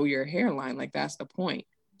below your hairline. Like that's the point,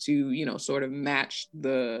 to, sort of match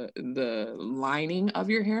the lining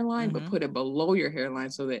of your hairline, but put it below your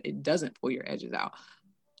hairline so that it doesn't pull your edges out.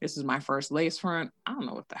 This is my first lace front. I don't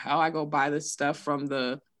know what the hell. I go buy this stuff from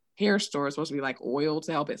the hair store. It's supposed to be like oil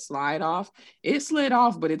to help it slide off. It slid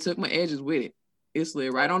off, but it took my edges with it. It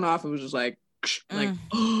slid right on off. It was just like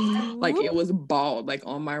like it was bald. Like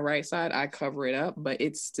on my right side, I cover it up, but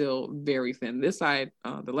it's still very thin. This side,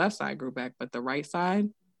 the left side grew back, but the right side,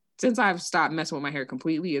 since I've stopped messing with my hair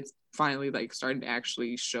completely, it's finally like starting to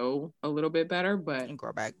actually show a little bit better, but and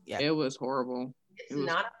grow back. Yeah, it was horrible. It's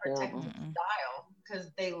not a protective style,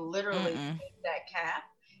 because they literally take that cap,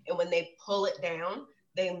 and when they pull it down,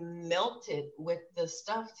 they melt it with the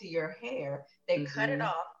stuff to your hair. They cut it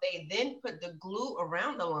off. They then put the glue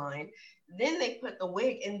around the line. Then they put the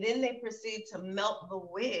wig, and then they proceed to melt the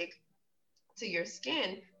wig to your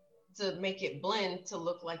skin to make it blend to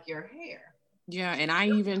look like your hair. Yeah, and I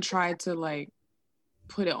even tried to like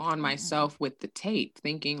put it on myself with the tape,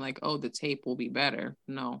 thinking like, oh, the tape will be better.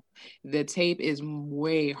 No, the tape is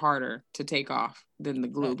way harder to take off than the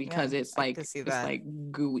glue, because it's like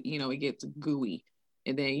gooey. It gets gooey.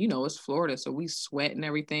 And then, it's Florida, so we sweat and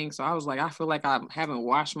everything. So I was like, I feel like I haven't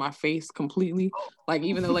washed my face completely. Like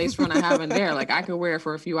even the lace front I have in there, like I could wear it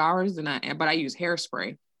for a few hours, but I use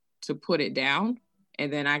hairspray to put it down,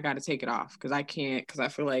 and then I got to take it off because I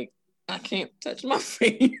feel like I can't touch my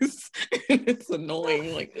face. It's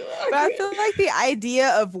annoying. Like, but I feel like the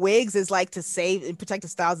idea of wigs is like to save, and protective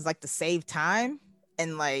styles is like to save time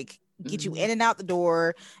and like get you in and out the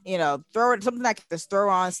door, throw it, something like this, throw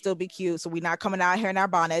on, still be cute. So we're not coming out here in our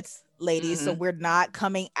bonnets, ladies. So we're not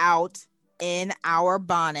coming out in our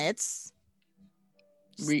bonnets.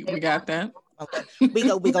 We got that. Okay. We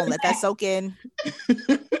gonna let that soak in.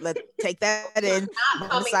 Take that in.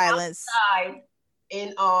 Silence.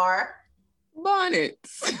 In our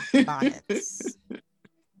bonnets.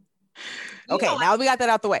 Okay, now we got that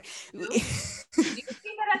out the way. You see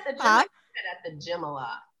that at the gym? I see that at the gym a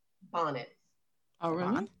lot. Bonnets. Oh,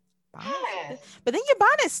 really? Yes. But then your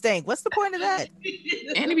bonnet stink. What's the point of that?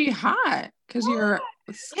 And it be hot because your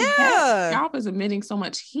scalp is emitting so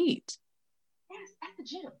much heat. Yeah, Yes, at the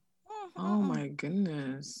gym. Oh my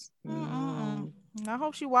goodness. No. I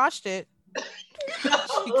hope she washed it. She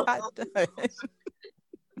got done.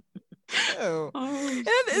 Oh.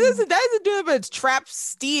 That isn't doing but it's trapped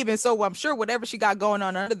steam, and so I'm sure whatever she got going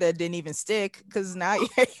on under there didn't even stick because now your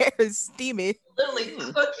hair is steamy.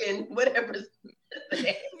 Literally cooking whatever's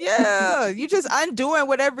there. Yeah, you just undoing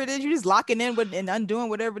whatever it is. You just locking in with and undoing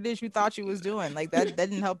whatever it is you thought you was doing. Like that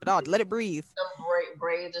didn't help at all. Let it breathe. Some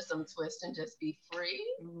braids or some twists and just be free.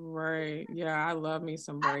 Right. Yeah, I love me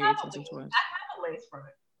some braids and some twists. I have a lace front.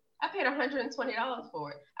 I paid $120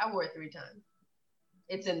 for it. I wore it 3 times.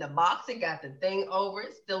 It's in the box. It got the thing over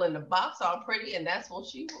it, still in the box, all pretty, and that's where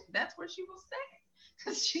she will stay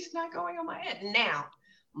because she's not going on my head. Now,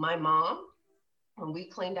 my mom, when we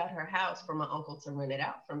cleaned out her house for my uncle to rent it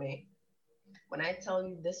out for me, when I tell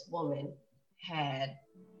you this woman had,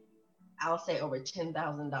 I'll say over $10,000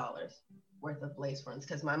 worth of lace fronts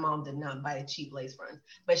because my mom did not buy cheap lace fronts,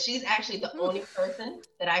 but she's actually the only person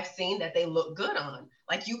that I've seen that they look good on.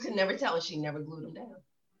 Like you could never tell, and she never glued them down.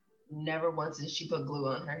 Never once did she put glue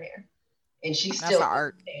on her hair, and she still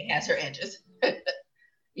has her edges.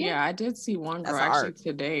 Yeah, I did see one girl actually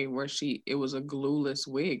today where it was a glueless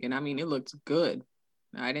wig, and I mean it looked good.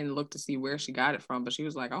 I didn't look to see where she got it from, but she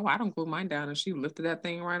was like, "Oh, I don't glue mine down," and she lifted that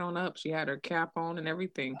thing right on up. She had her cap on and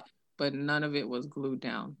everything, but none of it was glued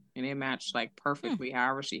down, and it matched like perfectly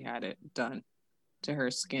however she had it done to her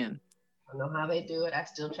skin. I don't know how they do it. I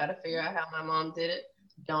still try to figure out how my mom did it.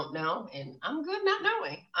 Don't know, and I'm good not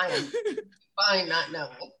knowing. I am fine not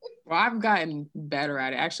knowing. Well, I've gotten better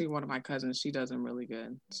at it. Actually, one of my cousins, she does them really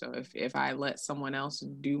good. So if I let someone else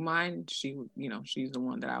do mine, she's the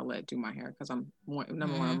one that I'll let do my hair because number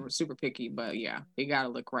one, I'm super picky. But yeah, it gotta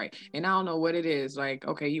look right. And I don't know what it is. Like,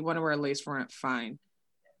 okay, you want to wear a lace front, fine.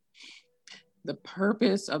 The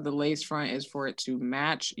purpose of the lace front is for it to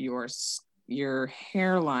match your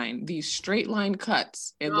hairline. These straight line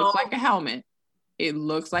cuts. It looks like a helmet. It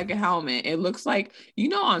looks like a helmet. It looks like,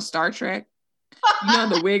 on Star Trek,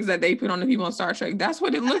 the wigs that they put on the people on Star Trek. That's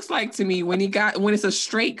what it looks like to me when it's a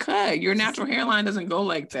straight cut. Your natural hairline doesn't go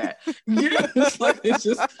like that. It's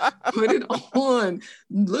just put it on.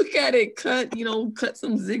 Look at it. Cut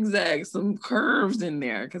some zigzags, some curves in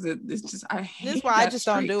there because it's just I hate. That's why I just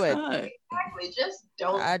don't do it. Exactly. Just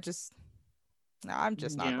don't. No, I'm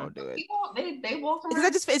just not gonna do it. People, they walk around.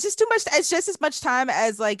 Because it's just too much. It's just as much time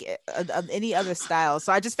as like any other style.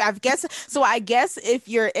 So I guess if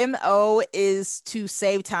your MO is to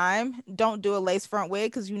save time, don't do a lace front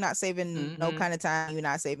wig because you're not saving no kind of time. You're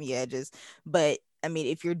not saving your edges. But I mean,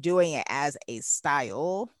 if you're doing it as a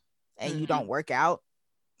style and you don't work out,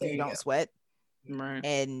 you don't sweat, right,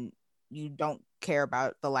 and you don't care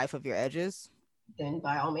about the life of your edges, then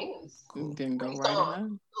by all means, then go right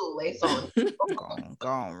ahead. Lace on. Go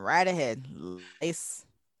on right ahead. Lace.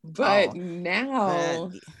 But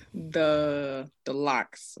now the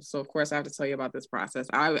locks. So of course I have to tell you about this process.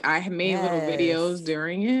 I made little videos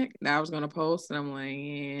during it that I was gonna post, and I'm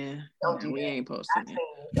like, we ain't posting it.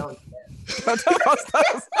 Don't post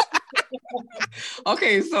those.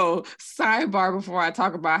 Okay, so sidebar before I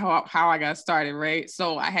talk about how I got started, right?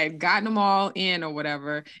 So I had gotten them all in or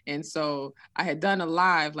whatever, and so I had done a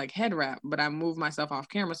live like head wrap, but I moved myself off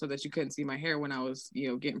camera so that you couldn't see my hair when I was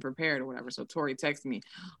getting prepared or whatever. So Tori texted me,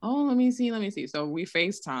 "Oh, let me see." So we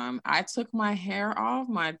FaceTime. I took my hair off,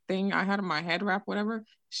 my thing I had on my head wrap, whatever.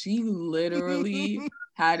 She literally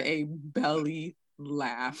had a belly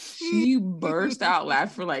laugh. She burst out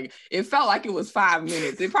laughing for it felt like it was 5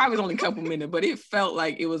 minutes. It probably was only a couple minutes, but it felt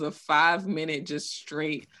like it was a 5-minute just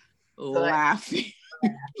straight laughing.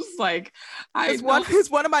 It's like it's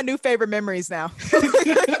one of my new favorite memories now.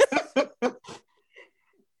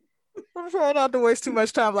 I'm trying not to waste too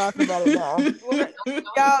much time laughing about it now.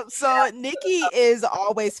 Yeah, so Nikki is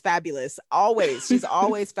always fabulous. Always. She's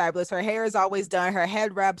always fabulous. Her hair is always done. Her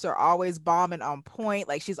head wraps are always bomb and on point.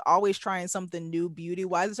 Like she's always trying something new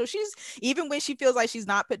beauty-wise. So she's, even when she feels like she's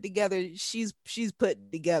not put together, she's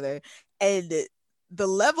put together. And the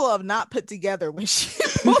level of not put together when she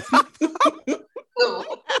threw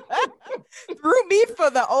me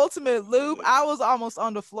for the ultimate loop, I was almost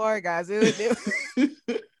on the floor, guys.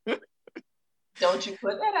 Don't you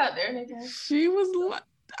put that out there, Nikki? She was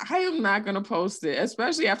I am not gonna post it,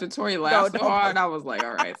 especially after Tori laughed so hard. I was like,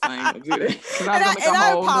 all right, so I ain't gonna do that. Because I was gonna make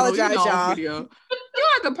a whole apologize, y'all. Video. You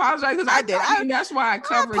don't have to apologize because I did. I mean, that's why I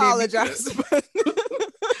covered apologize. It.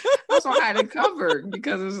 That's why I had it covered,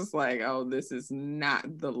 because it's just like, oh, this is not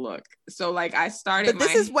the look. So I started. But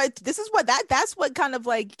that's what kind of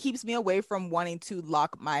keeps me away from wanting to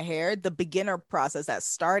lock my hair. The beginner process, that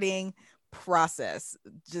starting process,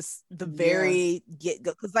 just the very get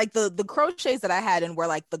go, because like the crochets that I had in were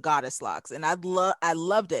like the goddess locks, and I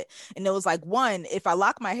loved it. And it was like, one, if I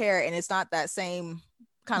lock my hair and it's not that same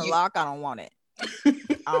kind of lock, I don't want it.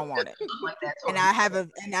 I don't want it. Like that, and I have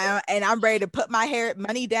and I'm ready to put my hair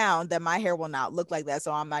money down that my hair will not look like that,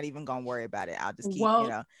 so I'm not even gonna worry about it. I'll just keep,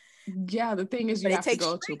 Yeah, the thing is, you have to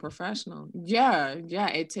go to a professional. Yeah,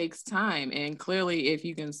 it takes time. And clearly, if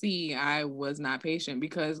you can see, I was not patient,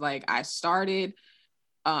 because like I started,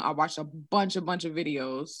 I watched a bunch of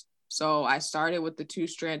videos. So I started with the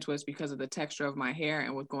 2-strand twist because of the texture of my hair,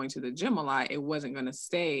 and with going to the gym a lot, it wasn't going to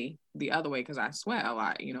stay the other way because I sweat a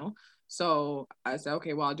lot, So I said,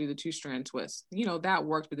 okay, well, I'll do the 2-strand twist. That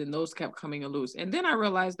worked, but then those kept coming loose. And then I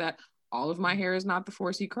realized that all of my hair is not the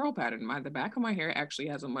 4C curl pattern. The back of my hair actually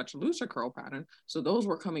has a much looser curl pattern. So those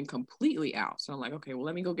were coming completely out. So I'm like, okay, well,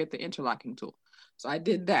 let me go get the interlocking tool. So I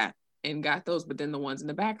did that and got those, but then the ones in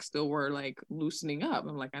the back still were like loosening up.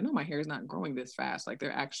 I'm like, I know my hair is not growing this fast. Like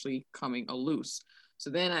they're actually coming loose. So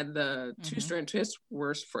then the 2-strand twist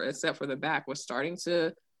except for the back, was starting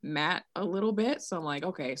to matte a little bit. So I'm like,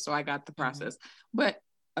 okay, so I got the process. But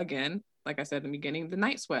again, like I said in the beginning, the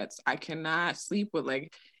night sweats, I cannot sleep with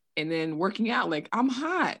and then working out, like I'm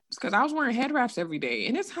hot because I was wearing head wraps every day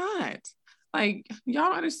and it's hot. Like y'all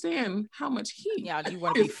don't understand how much heat. Yeah, you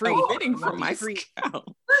want to be free. Emitting from my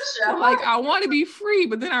scalp. So, like I want to be free,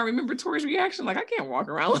 but then I remember Tori's reaction. Like I can't walk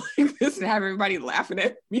around like this and have everybody laughing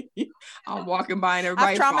at me. I'm walking by and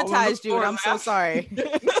everybody. I've traumatized you, and I'm so sorry.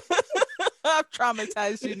 I've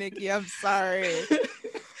traumatized you, Nikki. I'm sorry.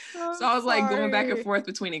 So I was like going back and forth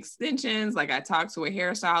between extensions. Like I talked to a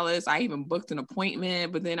hairstylist. I even booked an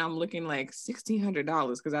appointment, but then I'm looking like $1,600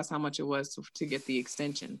 because that's how much it was to get the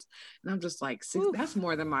extensions. And I'm just like, that's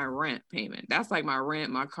more than my rent payment. That's like my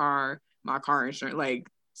rent, my car insurance, like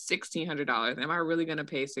 $1,600. Am I really going to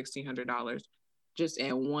pay $1,600 just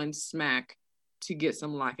in one smack to get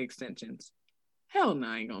some lock extensions? Hell no,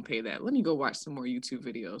 I ain't gonna pay that. Let me go watch some more YouTube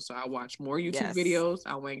videos. So I watched more YouTube videos.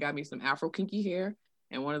 I went and got me some Afro kinky hair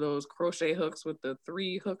and one of those crochet hooks with the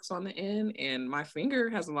 3 hooks on the end. And my finger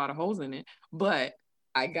has a lot of holes in it, but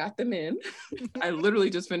I got them in. I literally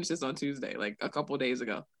just finished this on Tuesday, like a couple of days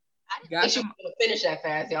ago. I didn't think you were gonna finish that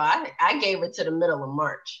fast, y'all. I gave it to the middle of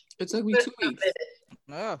March. It took me 2 weeks.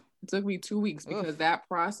 It took me 2 weeks because that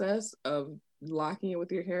process of locking it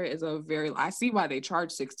with your hair is I see why they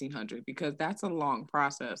charge $1,600, because that's a long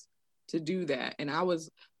process to do that. And I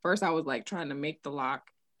was like trying to make the lock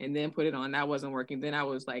and then put it on. That wasn't working. Then I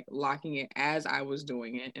was like locking it as I was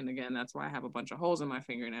doing it. And again, that's why I have a bunch of holes in my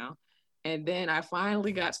finger now. And then I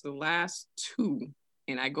finally got to the last 2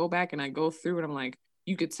 and I go back and I go through and I'm like,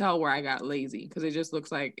 you could tell where I got lazy because it just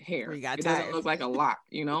looks like hair. It doesn't look like a lock,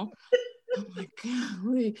 Oh my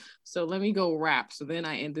God. So let me go wrap. So then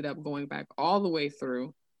I ended up going back all the way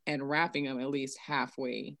through and wrapping them at least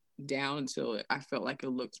halfway down until I felt like it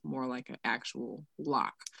looked more like an actual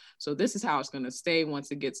lock. So this is how it's going to stay.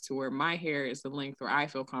 Once it gets to where my hair is the length where I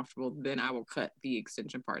feel comfortable, then I will cut the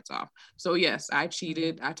extension parts off. So yes, I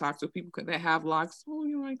cheated. I talked to people that have locks.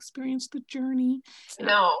 Oh, I experienced the journey.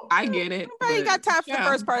 No, I get it. You got time for the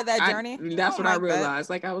first part of that journey. That's what I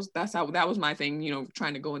realized. Like that was my thing,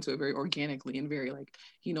 trying to go into it very organically and very like,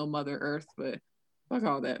 Mother Earth, but fuck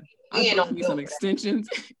all that. I bought me some extensions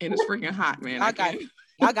and it's freaking hot, man.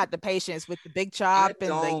 I got the patience with the big chop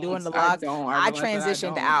and like doing the lock. I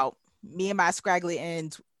transitioned out. Me and my scraggly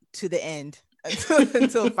end to the end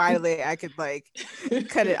until finally I could like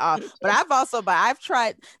cut it off. But I've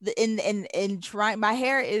tried in trying. My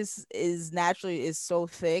hair is naturally so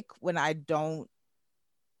thick when I don't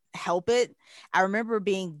help it. I remember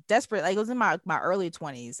being desperate. Like it was in my early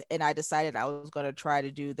 20s, and I decided I was going to try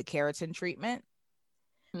to do the keratin treatment.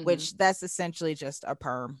 Which that's essentially just a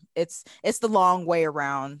perm. It's the long way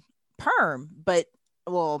around perm, but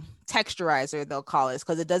texturizer they'll call it,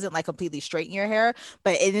 because it doesn't like completely straighten your hair,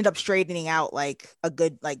 but it ended up straightening out like a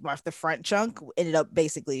good, like the front chunk ended up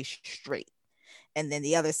basically straight, and then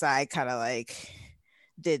the other side kind of like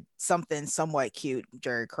did something somewhat cute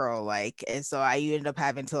jerry curl like, and so I ended up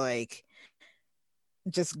having to like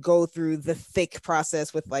just go through the thick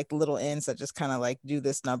process with like little ends that just kind of like do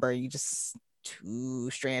this number. You just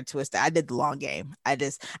 2-strand twist. I did the long game.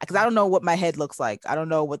 Because I don't know what my head looks like. I don't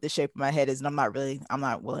know what the shape of my head is, and I'm not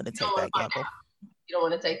willing to take that gamble. You don't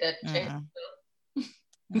want to take that chance.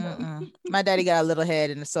 My daddy got a little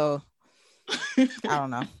head, and so I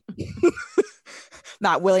don't know.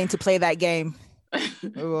 Not willing to play that game.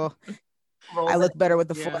 I look better with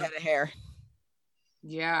the full head of hair.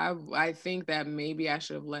 Yeah, I think that maybe I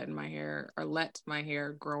should have let my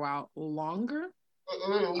hair grow out longer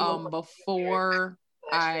before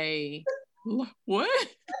I What?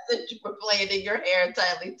 That you were playing in your hair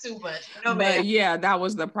entirely too much. No, But yeah, that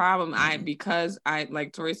was the problem. Because I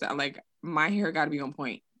like Tori said, like my hair got to be on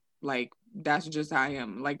point. Like that's just how I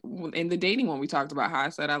am. Like in the dating one, we talked about how I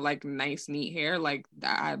said I like nice, neat hair. Like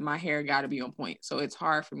my hair got to be on point. So it's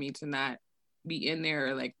hard for me to not be in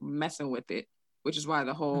there like messing with it, which is why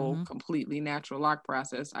the whole completely natural lock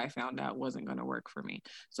process I found out wasn't going to work for me.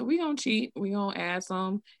 So we gonna cheat, we gonna add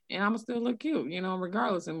some, and I'm gonna still look cute,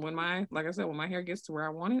 regardless. And when like I said, when my hair gets to where I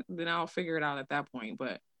want it, then I'll figure it out at that point.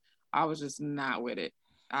 But I was just not with it.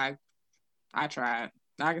 I tried.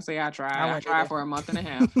 I can say I tried. I tried for a month and a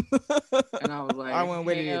half, and I was like, I went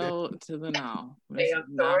with it to the no. This is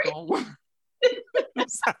not gonna work. I'm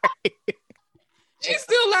sorry. She's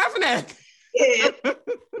still laughing at me. Yeah.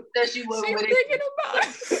 That she was thinking about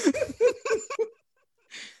it.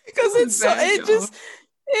 Because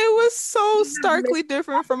it was so starkly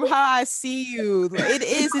different from how I see you.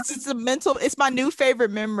 It's a mental, it's my new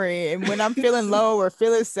favorite memory. And when I'm feeling low or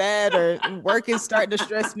feeling sad or work is starting to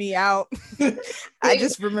stress me out, I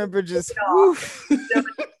just remember just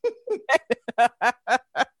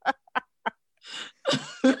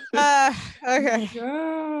okay.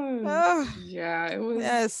 Yeah, it was.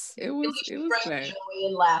 Yes, it was bad. Joy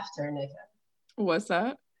and laughter, Nika. What's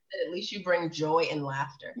that? At least you bring joy and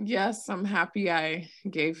laughter. Yes, I'm happy I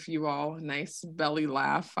gave you all a nice belly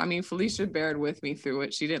laugh. I mean, Felicia bared with me through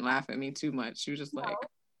it. She didn't laugh at me too much. She was just like,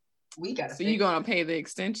 we got. So you gonna pay the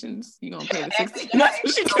extensions? You gonna pay the 16? That's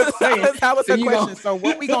what she kept saying. That was her question. So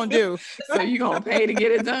what we gonna do? So you gonna pay to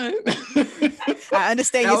get it done? I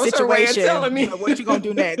understand your situation. Telling me. What you gonna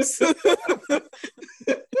do next? Every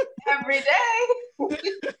day, be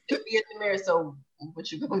in the mirror. So what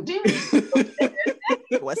you gonna do?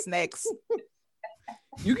 What's next?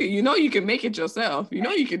 You can make it yourself.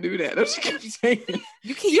 You can do that. That's what you kept saying.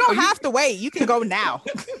 You don't have to wait. You can go now.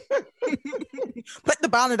 Put the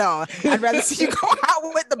bonnet on. I'd rather see you go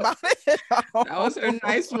out with the bonnet on. That was her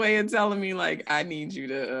nice way of telling me, like, I need you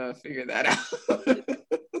to figure that out.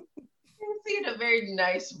 See, in a very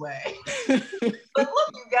nice way. But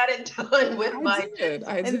look, you got it done with I did.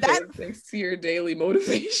 Thanks to your daily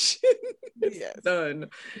motivation. It's done.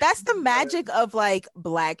 That's the magic of like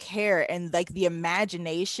black hair and like the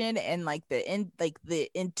imagination and like the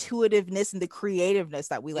intuitiveness and the creativeness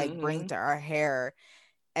that we like bring to our hair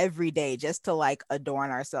every day just to like adorn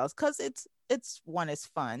ourselves, because it's one, is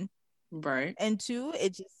fun, right, and two,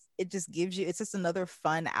 it just gives you, it's just another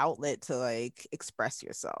fun outlet to like express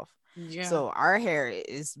yourself. Yeah. So our hair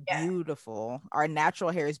is beautiful. Our natural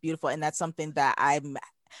hair is beautiful, and that's something that I'm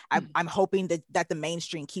hoping that the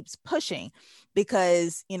mainstream keeps pushing,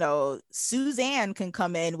 because Suzanne can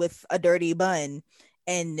come in with a dirty bun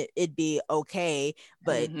and it'd be okay,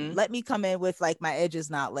 but let me come in with like my edges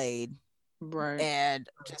not laid, right, and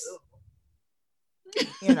just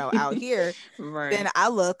out here, right, then I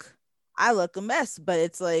look a mess. But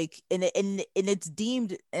it's like, and it's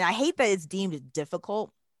deemed, and I hate that it's deemed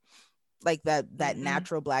difficult, like that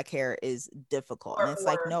natural black hair is difficult, and it's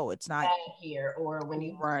like, no, it's not. Bad hair, or when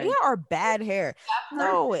you or bad hair.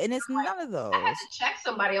 No, and it's none of those. I had to check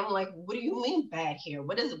somebody. I'm like, what do you mean bad hair?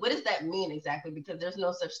 What does that mean exactly? Because there's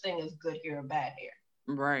no such thing as good hair or bad hair.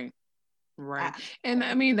 Right. And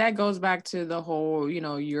I mean, that goes back to the whole,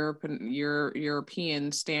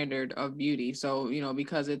 European standard of beauty. So,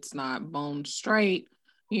 because it's not bone straight,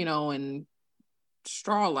 and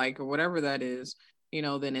straw-like or whatever that is,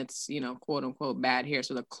 then it's, quote unquote bad hair.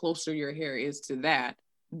 So the closer your hair is to that,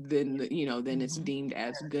 then, then it's deemed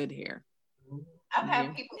as good hair. I've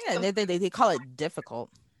had people. Yeah, they call it difficult.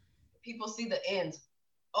 People see the ends.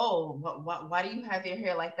 Oh, why do you have your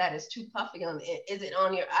hair like that? It's too puffy on it. Is it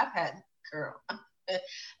on your? I've had, girl.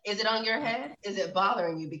 Is it on your head? Is it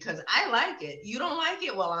bothering you? Because I like it. You don't like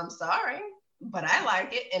it? Well, I'm sorry, but I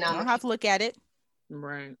like it, and I don't have to look at it.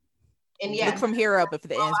 Right. And look from here up if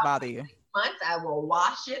the ends bother you. Months, I will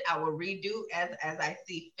wash it. I will redo as I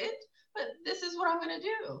see fit. But this is what I'm going to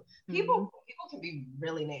do. People can be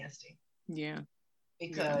really nasty. Yeah.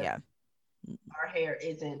 Because our hair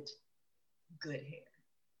isn't good hair.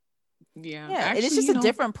 Yeah. Yeah. Actually, it's just a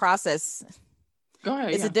different process. Go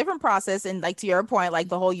ahead. It's a different process, and like to your point, like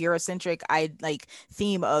the whole Eurocentric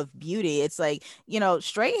theme of beauty, it's like,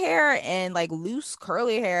 straight hair and like loose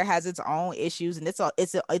curly hair has its own issues, and it's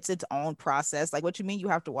its own process. Like, what you mean you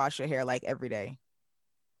have to wash your hair like every day?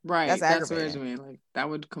 Right. That's weird to me. Like, that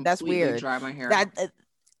would completely dry my hair out.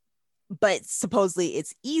 But supposedly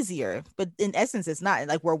it's easier, but in essence it's not.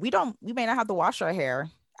 Like, where we may not have to wash our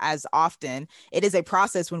hair as often. It is a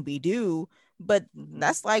process when we do, But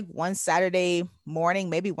that's like one Saturday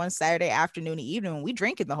morning, maybe one Saturday afternoon, evening. We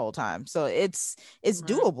drinking the whole time, so it's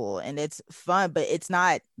doable and it's fun, but it's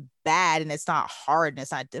not bad and it's not hard and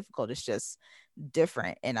it's not difficult. It's just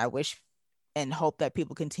different, and I wish and hope that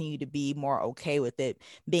people continue to be more okay with it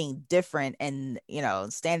being different, and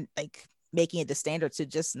stand like making it the standard to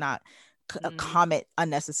just not comment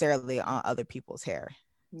unnecessarily on other people's hair.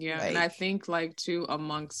 Yeah, and I think like too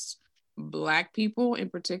amongst Black people in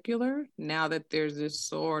particular, now that there's this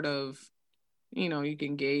sort of, you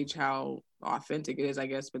can gauge how authentic it is, I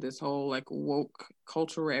guess, but this whole like woke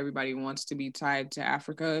culture where everybody wants to be tied to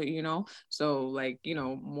Africa, so like,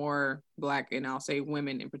 more Black, and I'll say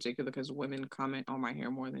women in particular because women comment on my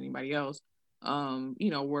hair more than anybody else.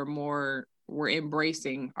 We're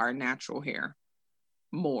embracing our natural hair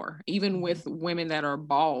more, even with women that are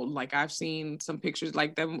bald. Like I've seen some pictures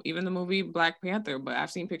like them, even the movie Black Panther, but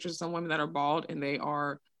I've seen pictures of some women that are bald and they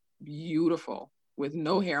are beautiful with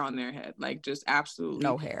no hair on their head, like just absolutely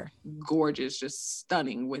no hair, gorgeous, just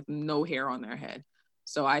stunning with no hair on their head.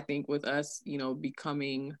 So I think with us,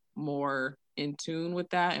 becoming more in tune with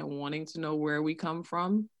that and wanting to know where we come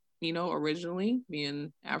from, originally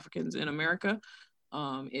being Africans in America,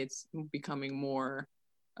 it's becoming more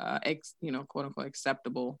quote unquote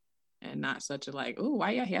acceptable, and not such a like, oh,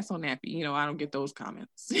 why your hair so nappy? I don't get those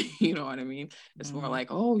comments. You know what I mean? It's more like,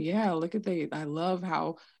 oh yeah, look at I love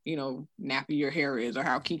how, nappy your hair is, or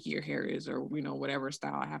how kinky your hair is, or, whatever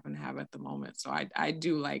style I happen to have at the moment. So I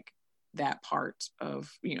do like that part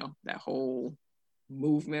of, that whole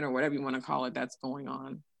movement or whatever you want to call it that's going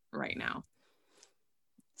on right now.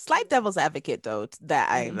 Slight devil's advocate though, that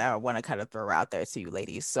I want to kind of throw out there to you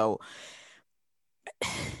ladies. So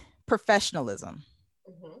professionalism,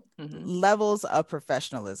 levels of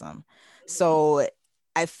professionalism. So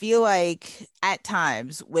I feel like at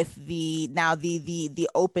times with the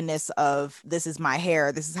openness of this is my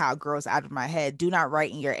hair, this is how it grows out of my head. Do not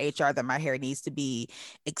write in your HR that my hair needs to be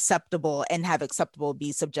acceptable and have acceptable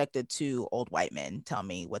be subjected to old white men tell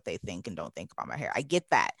me what they think and don't think about my hair. I get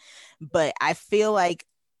that, but I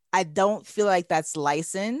don't feel like that's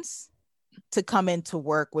license to come into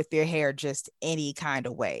work with your hair just any kind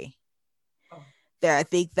of way. There, I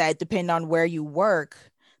think that depending on where you work,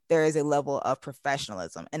 there is a level of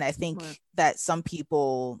professionalism, and I think that some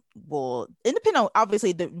people will, it depends on,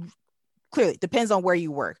 obviously, clearly depends on where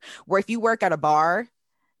you work. Where if you work at a bar,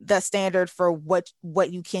 the standard for what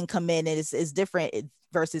you can come in is different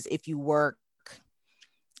versus if you work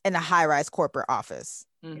in a high-rise corporate office.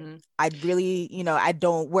 I really, I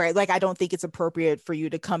don't think it's appropriate for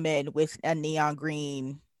you to come in with a neon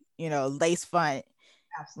green, lace front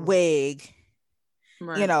wig,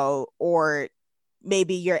 or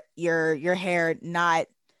maybe your hair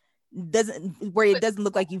doesn't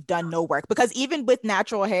look like you've done no work, because even with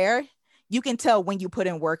natural hair, you can tell when you put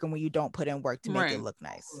in work and when you don't put in work to make it look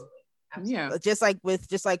nice. Absolutely. Yeah, just like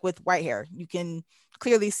with white hair, you can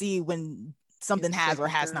clearly see when something has or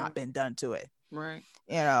has not been done to it. Right.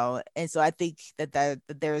 And so I think that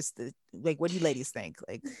there's like, what do you ladies think?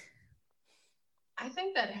 Like, I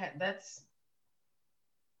think that's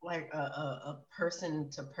like a person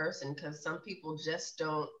to person, because some people just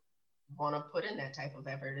don't want to put in that type of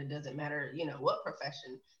effort. It doesn't matter, what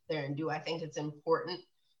profession they're in. Do I think it's important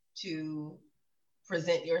to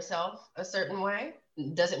present yourself a certain way?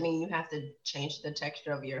 Doesn't mean you have to change the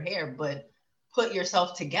texture of your hair, but put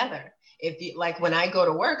yourself together. If you, like, when I go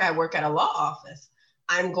to work, I work at a law office.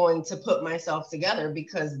 I'm going to put myself together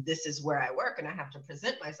because this is where I work and I have to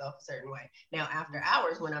present myself a certain way. Now, after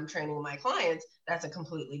hours, when I'm training my clients, that's a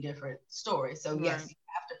completely different story. So yes, you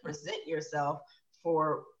have to present yourself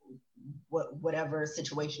for whatever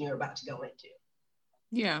situation you're about to go into.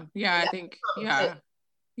 Yeah. I think,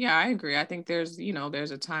 I agree. I think there's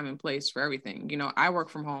a time and place for everything. I work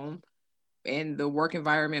from home, and the work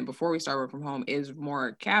environment before we start work from home is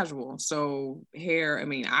more casual. So hair, I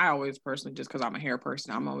mean, I always personally, just because I'm a hair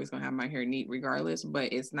person, I'm always going to have my hair neat regardless,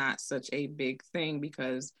 but it's not such a big thing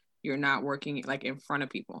because you're not working like in front of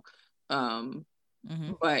people.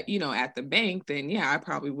 But, at the bank, then I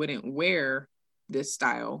probably wouldn't wear this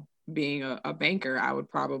style. Being a banker, I would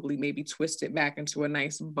probably maybe twist it back into a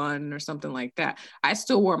nice bun or something like that. I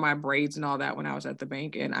still wore my braids and all that when I was at the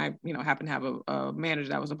bank, and I happened to have a manager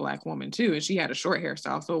that was a Black woman too, and she had a short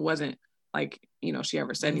hairstyle, so it wasn't like she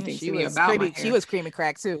ever said anything to me about my hair. She was creamy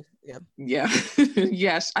crack too. Yeah.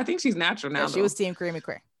 Yes, I think she's natural now. She was team creamy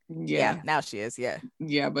crack. Yeah. Now she is.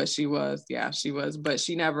 Yeah, but she was. But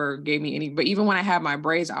she never gave me any. But even when I had my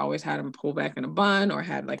braids, I always had them pulled back in a bun or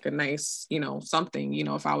had like a nice, something,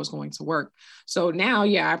 if I was going to work. So now,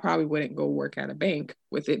 I probably wouldn't go work at a bank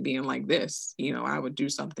with it being like this. I would do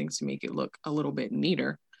something to make it look a little bit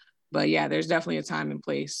neater. But yeah, there's definitely a time and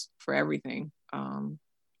place for everything. And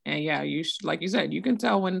yeah, like you said, you can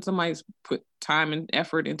tell when somebody's put time and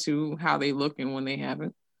effort into how they look and when they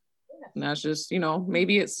haven't. And that's just,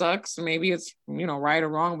 maybe it sucks, maybe it's, right or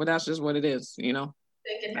wrong, but that's just what it is, I think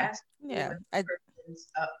it has to do with the person's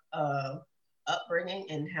upbringing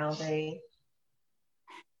and how they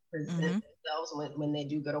present themselves when they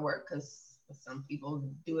do go to work, because some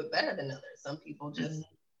people do it better than others. Some people just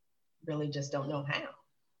really just don't know how.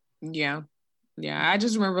 Yeah. I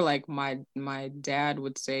just remember like my dad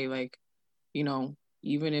would say, like,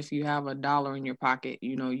 even if you have $1 in your pocket,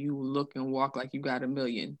 you look and walk like you got $1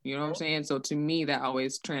 million. You know what I'm saying? So to me, that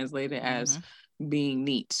always translated as being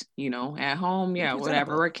neat. At home,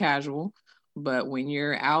 whatever, or casual. But when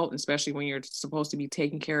you're out, especially when you're supposed to be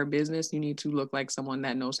taking care of business, you need to look like someone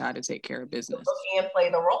that knows how to take care of business and play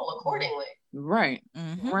the role accordingly. Right.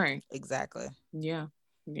 Right. Exactly. Yeah.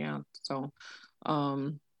 So,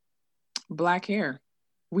 black hair.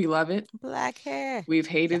 We love it. Black hair. We've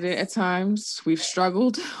hated it at times. We've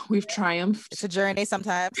struggled. We've triumphed. It's a journey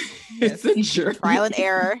sometimes. It's a journey. Trial and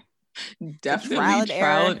error. Definitely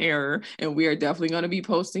trial and error. And we are definitely going to be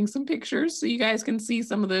posting some pictures so you guys can see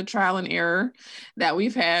some of the trial and error that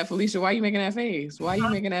we've had. Felicia, why are you making that face? Why are you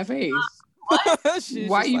making that face?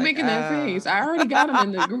 Why are you making that face? I already got them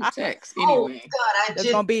in the group text. Anyway. Oh, God,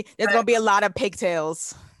 there's gonna be a lot of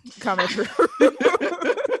pigtails coming through.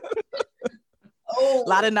 A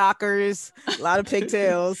lot of knockers, a lot of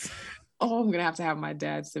pigtails. Oh, I'm gonna have to have my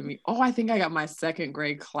dad send me. Oh, I think I got my 2nd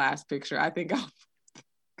grade class picture. I think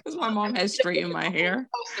because my mom has straightened my hair.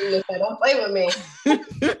 Don't play with me.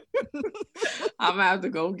 I'm gonna have to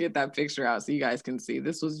go get that picture out so you guys can see.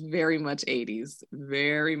 This was very much 80s.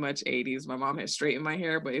 Very much 80s. My mom had straightened my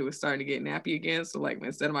hair, but it was starting to get nappy again. So like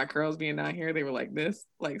instead of my curls being down here, they were like this,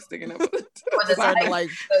 like sticking up. Starting to like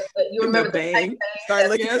you remember the bang. Start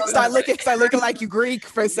looking like you Greek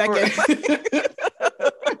for a second.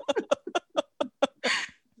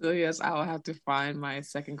 So yes, I will have to find my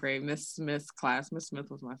 2nd grade Miss Smith class. Miss Smith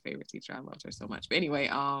was my favorite teacher. I loved her so much. But anyway,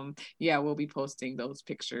 we'll be posting those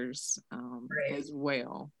pictures as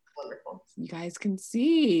well. Wonderful. You guys can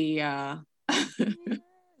see.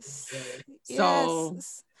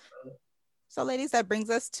 So ladies, that brings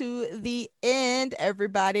us to the end.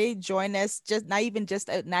 Everybody join us, just not even just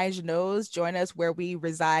at Niger Knows, join us where we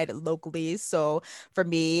reside locally. So for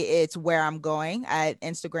me, it's Where I'm Going at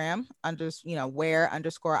Instagram,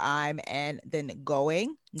 where_I'm and then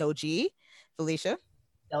going, no G. Felicia?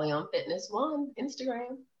 Delion Fitness 1,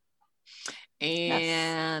 Instagram.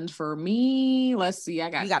 And for me, let's see,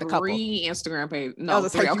 I got 3 Instagram pages. No,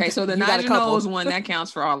 3. Okay, so the Niger Knows one, that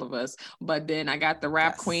counts for all of us. But then I got the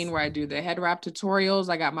Rap Queen where I do the head wrap tutorials.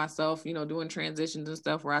 I got myself, doing transitions and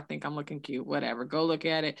stuff where I think I'm looking cute, whatever. Go look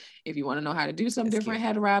at it. If you want to know how to do some different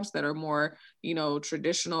head wraps that are more,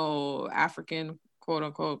 traditional African, quote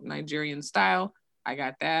unquote, Nigerian style, I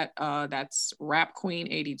got that. That's Rap Queen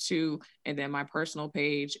 82. And then my personal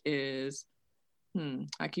page is,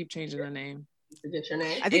 I keep changing the name. Forget your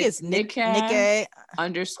name. I think it's Nike _8201.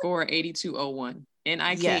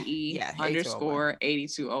 NIKE _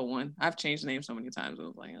 8201. I've changed the name so many times. I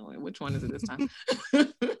was like, oh, which one is it this time?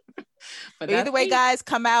 But either way, guys,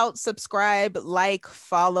 come out, subscribe, like,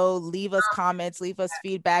 follow, leave us comments, leave us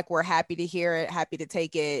feedback. We're happy to hear it, happy to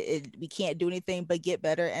take it. We can't do anything but get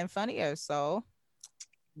better and funnier. So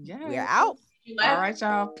we're out. All right,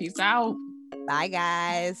 y'all. Peace out. Bye,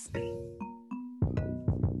 guys.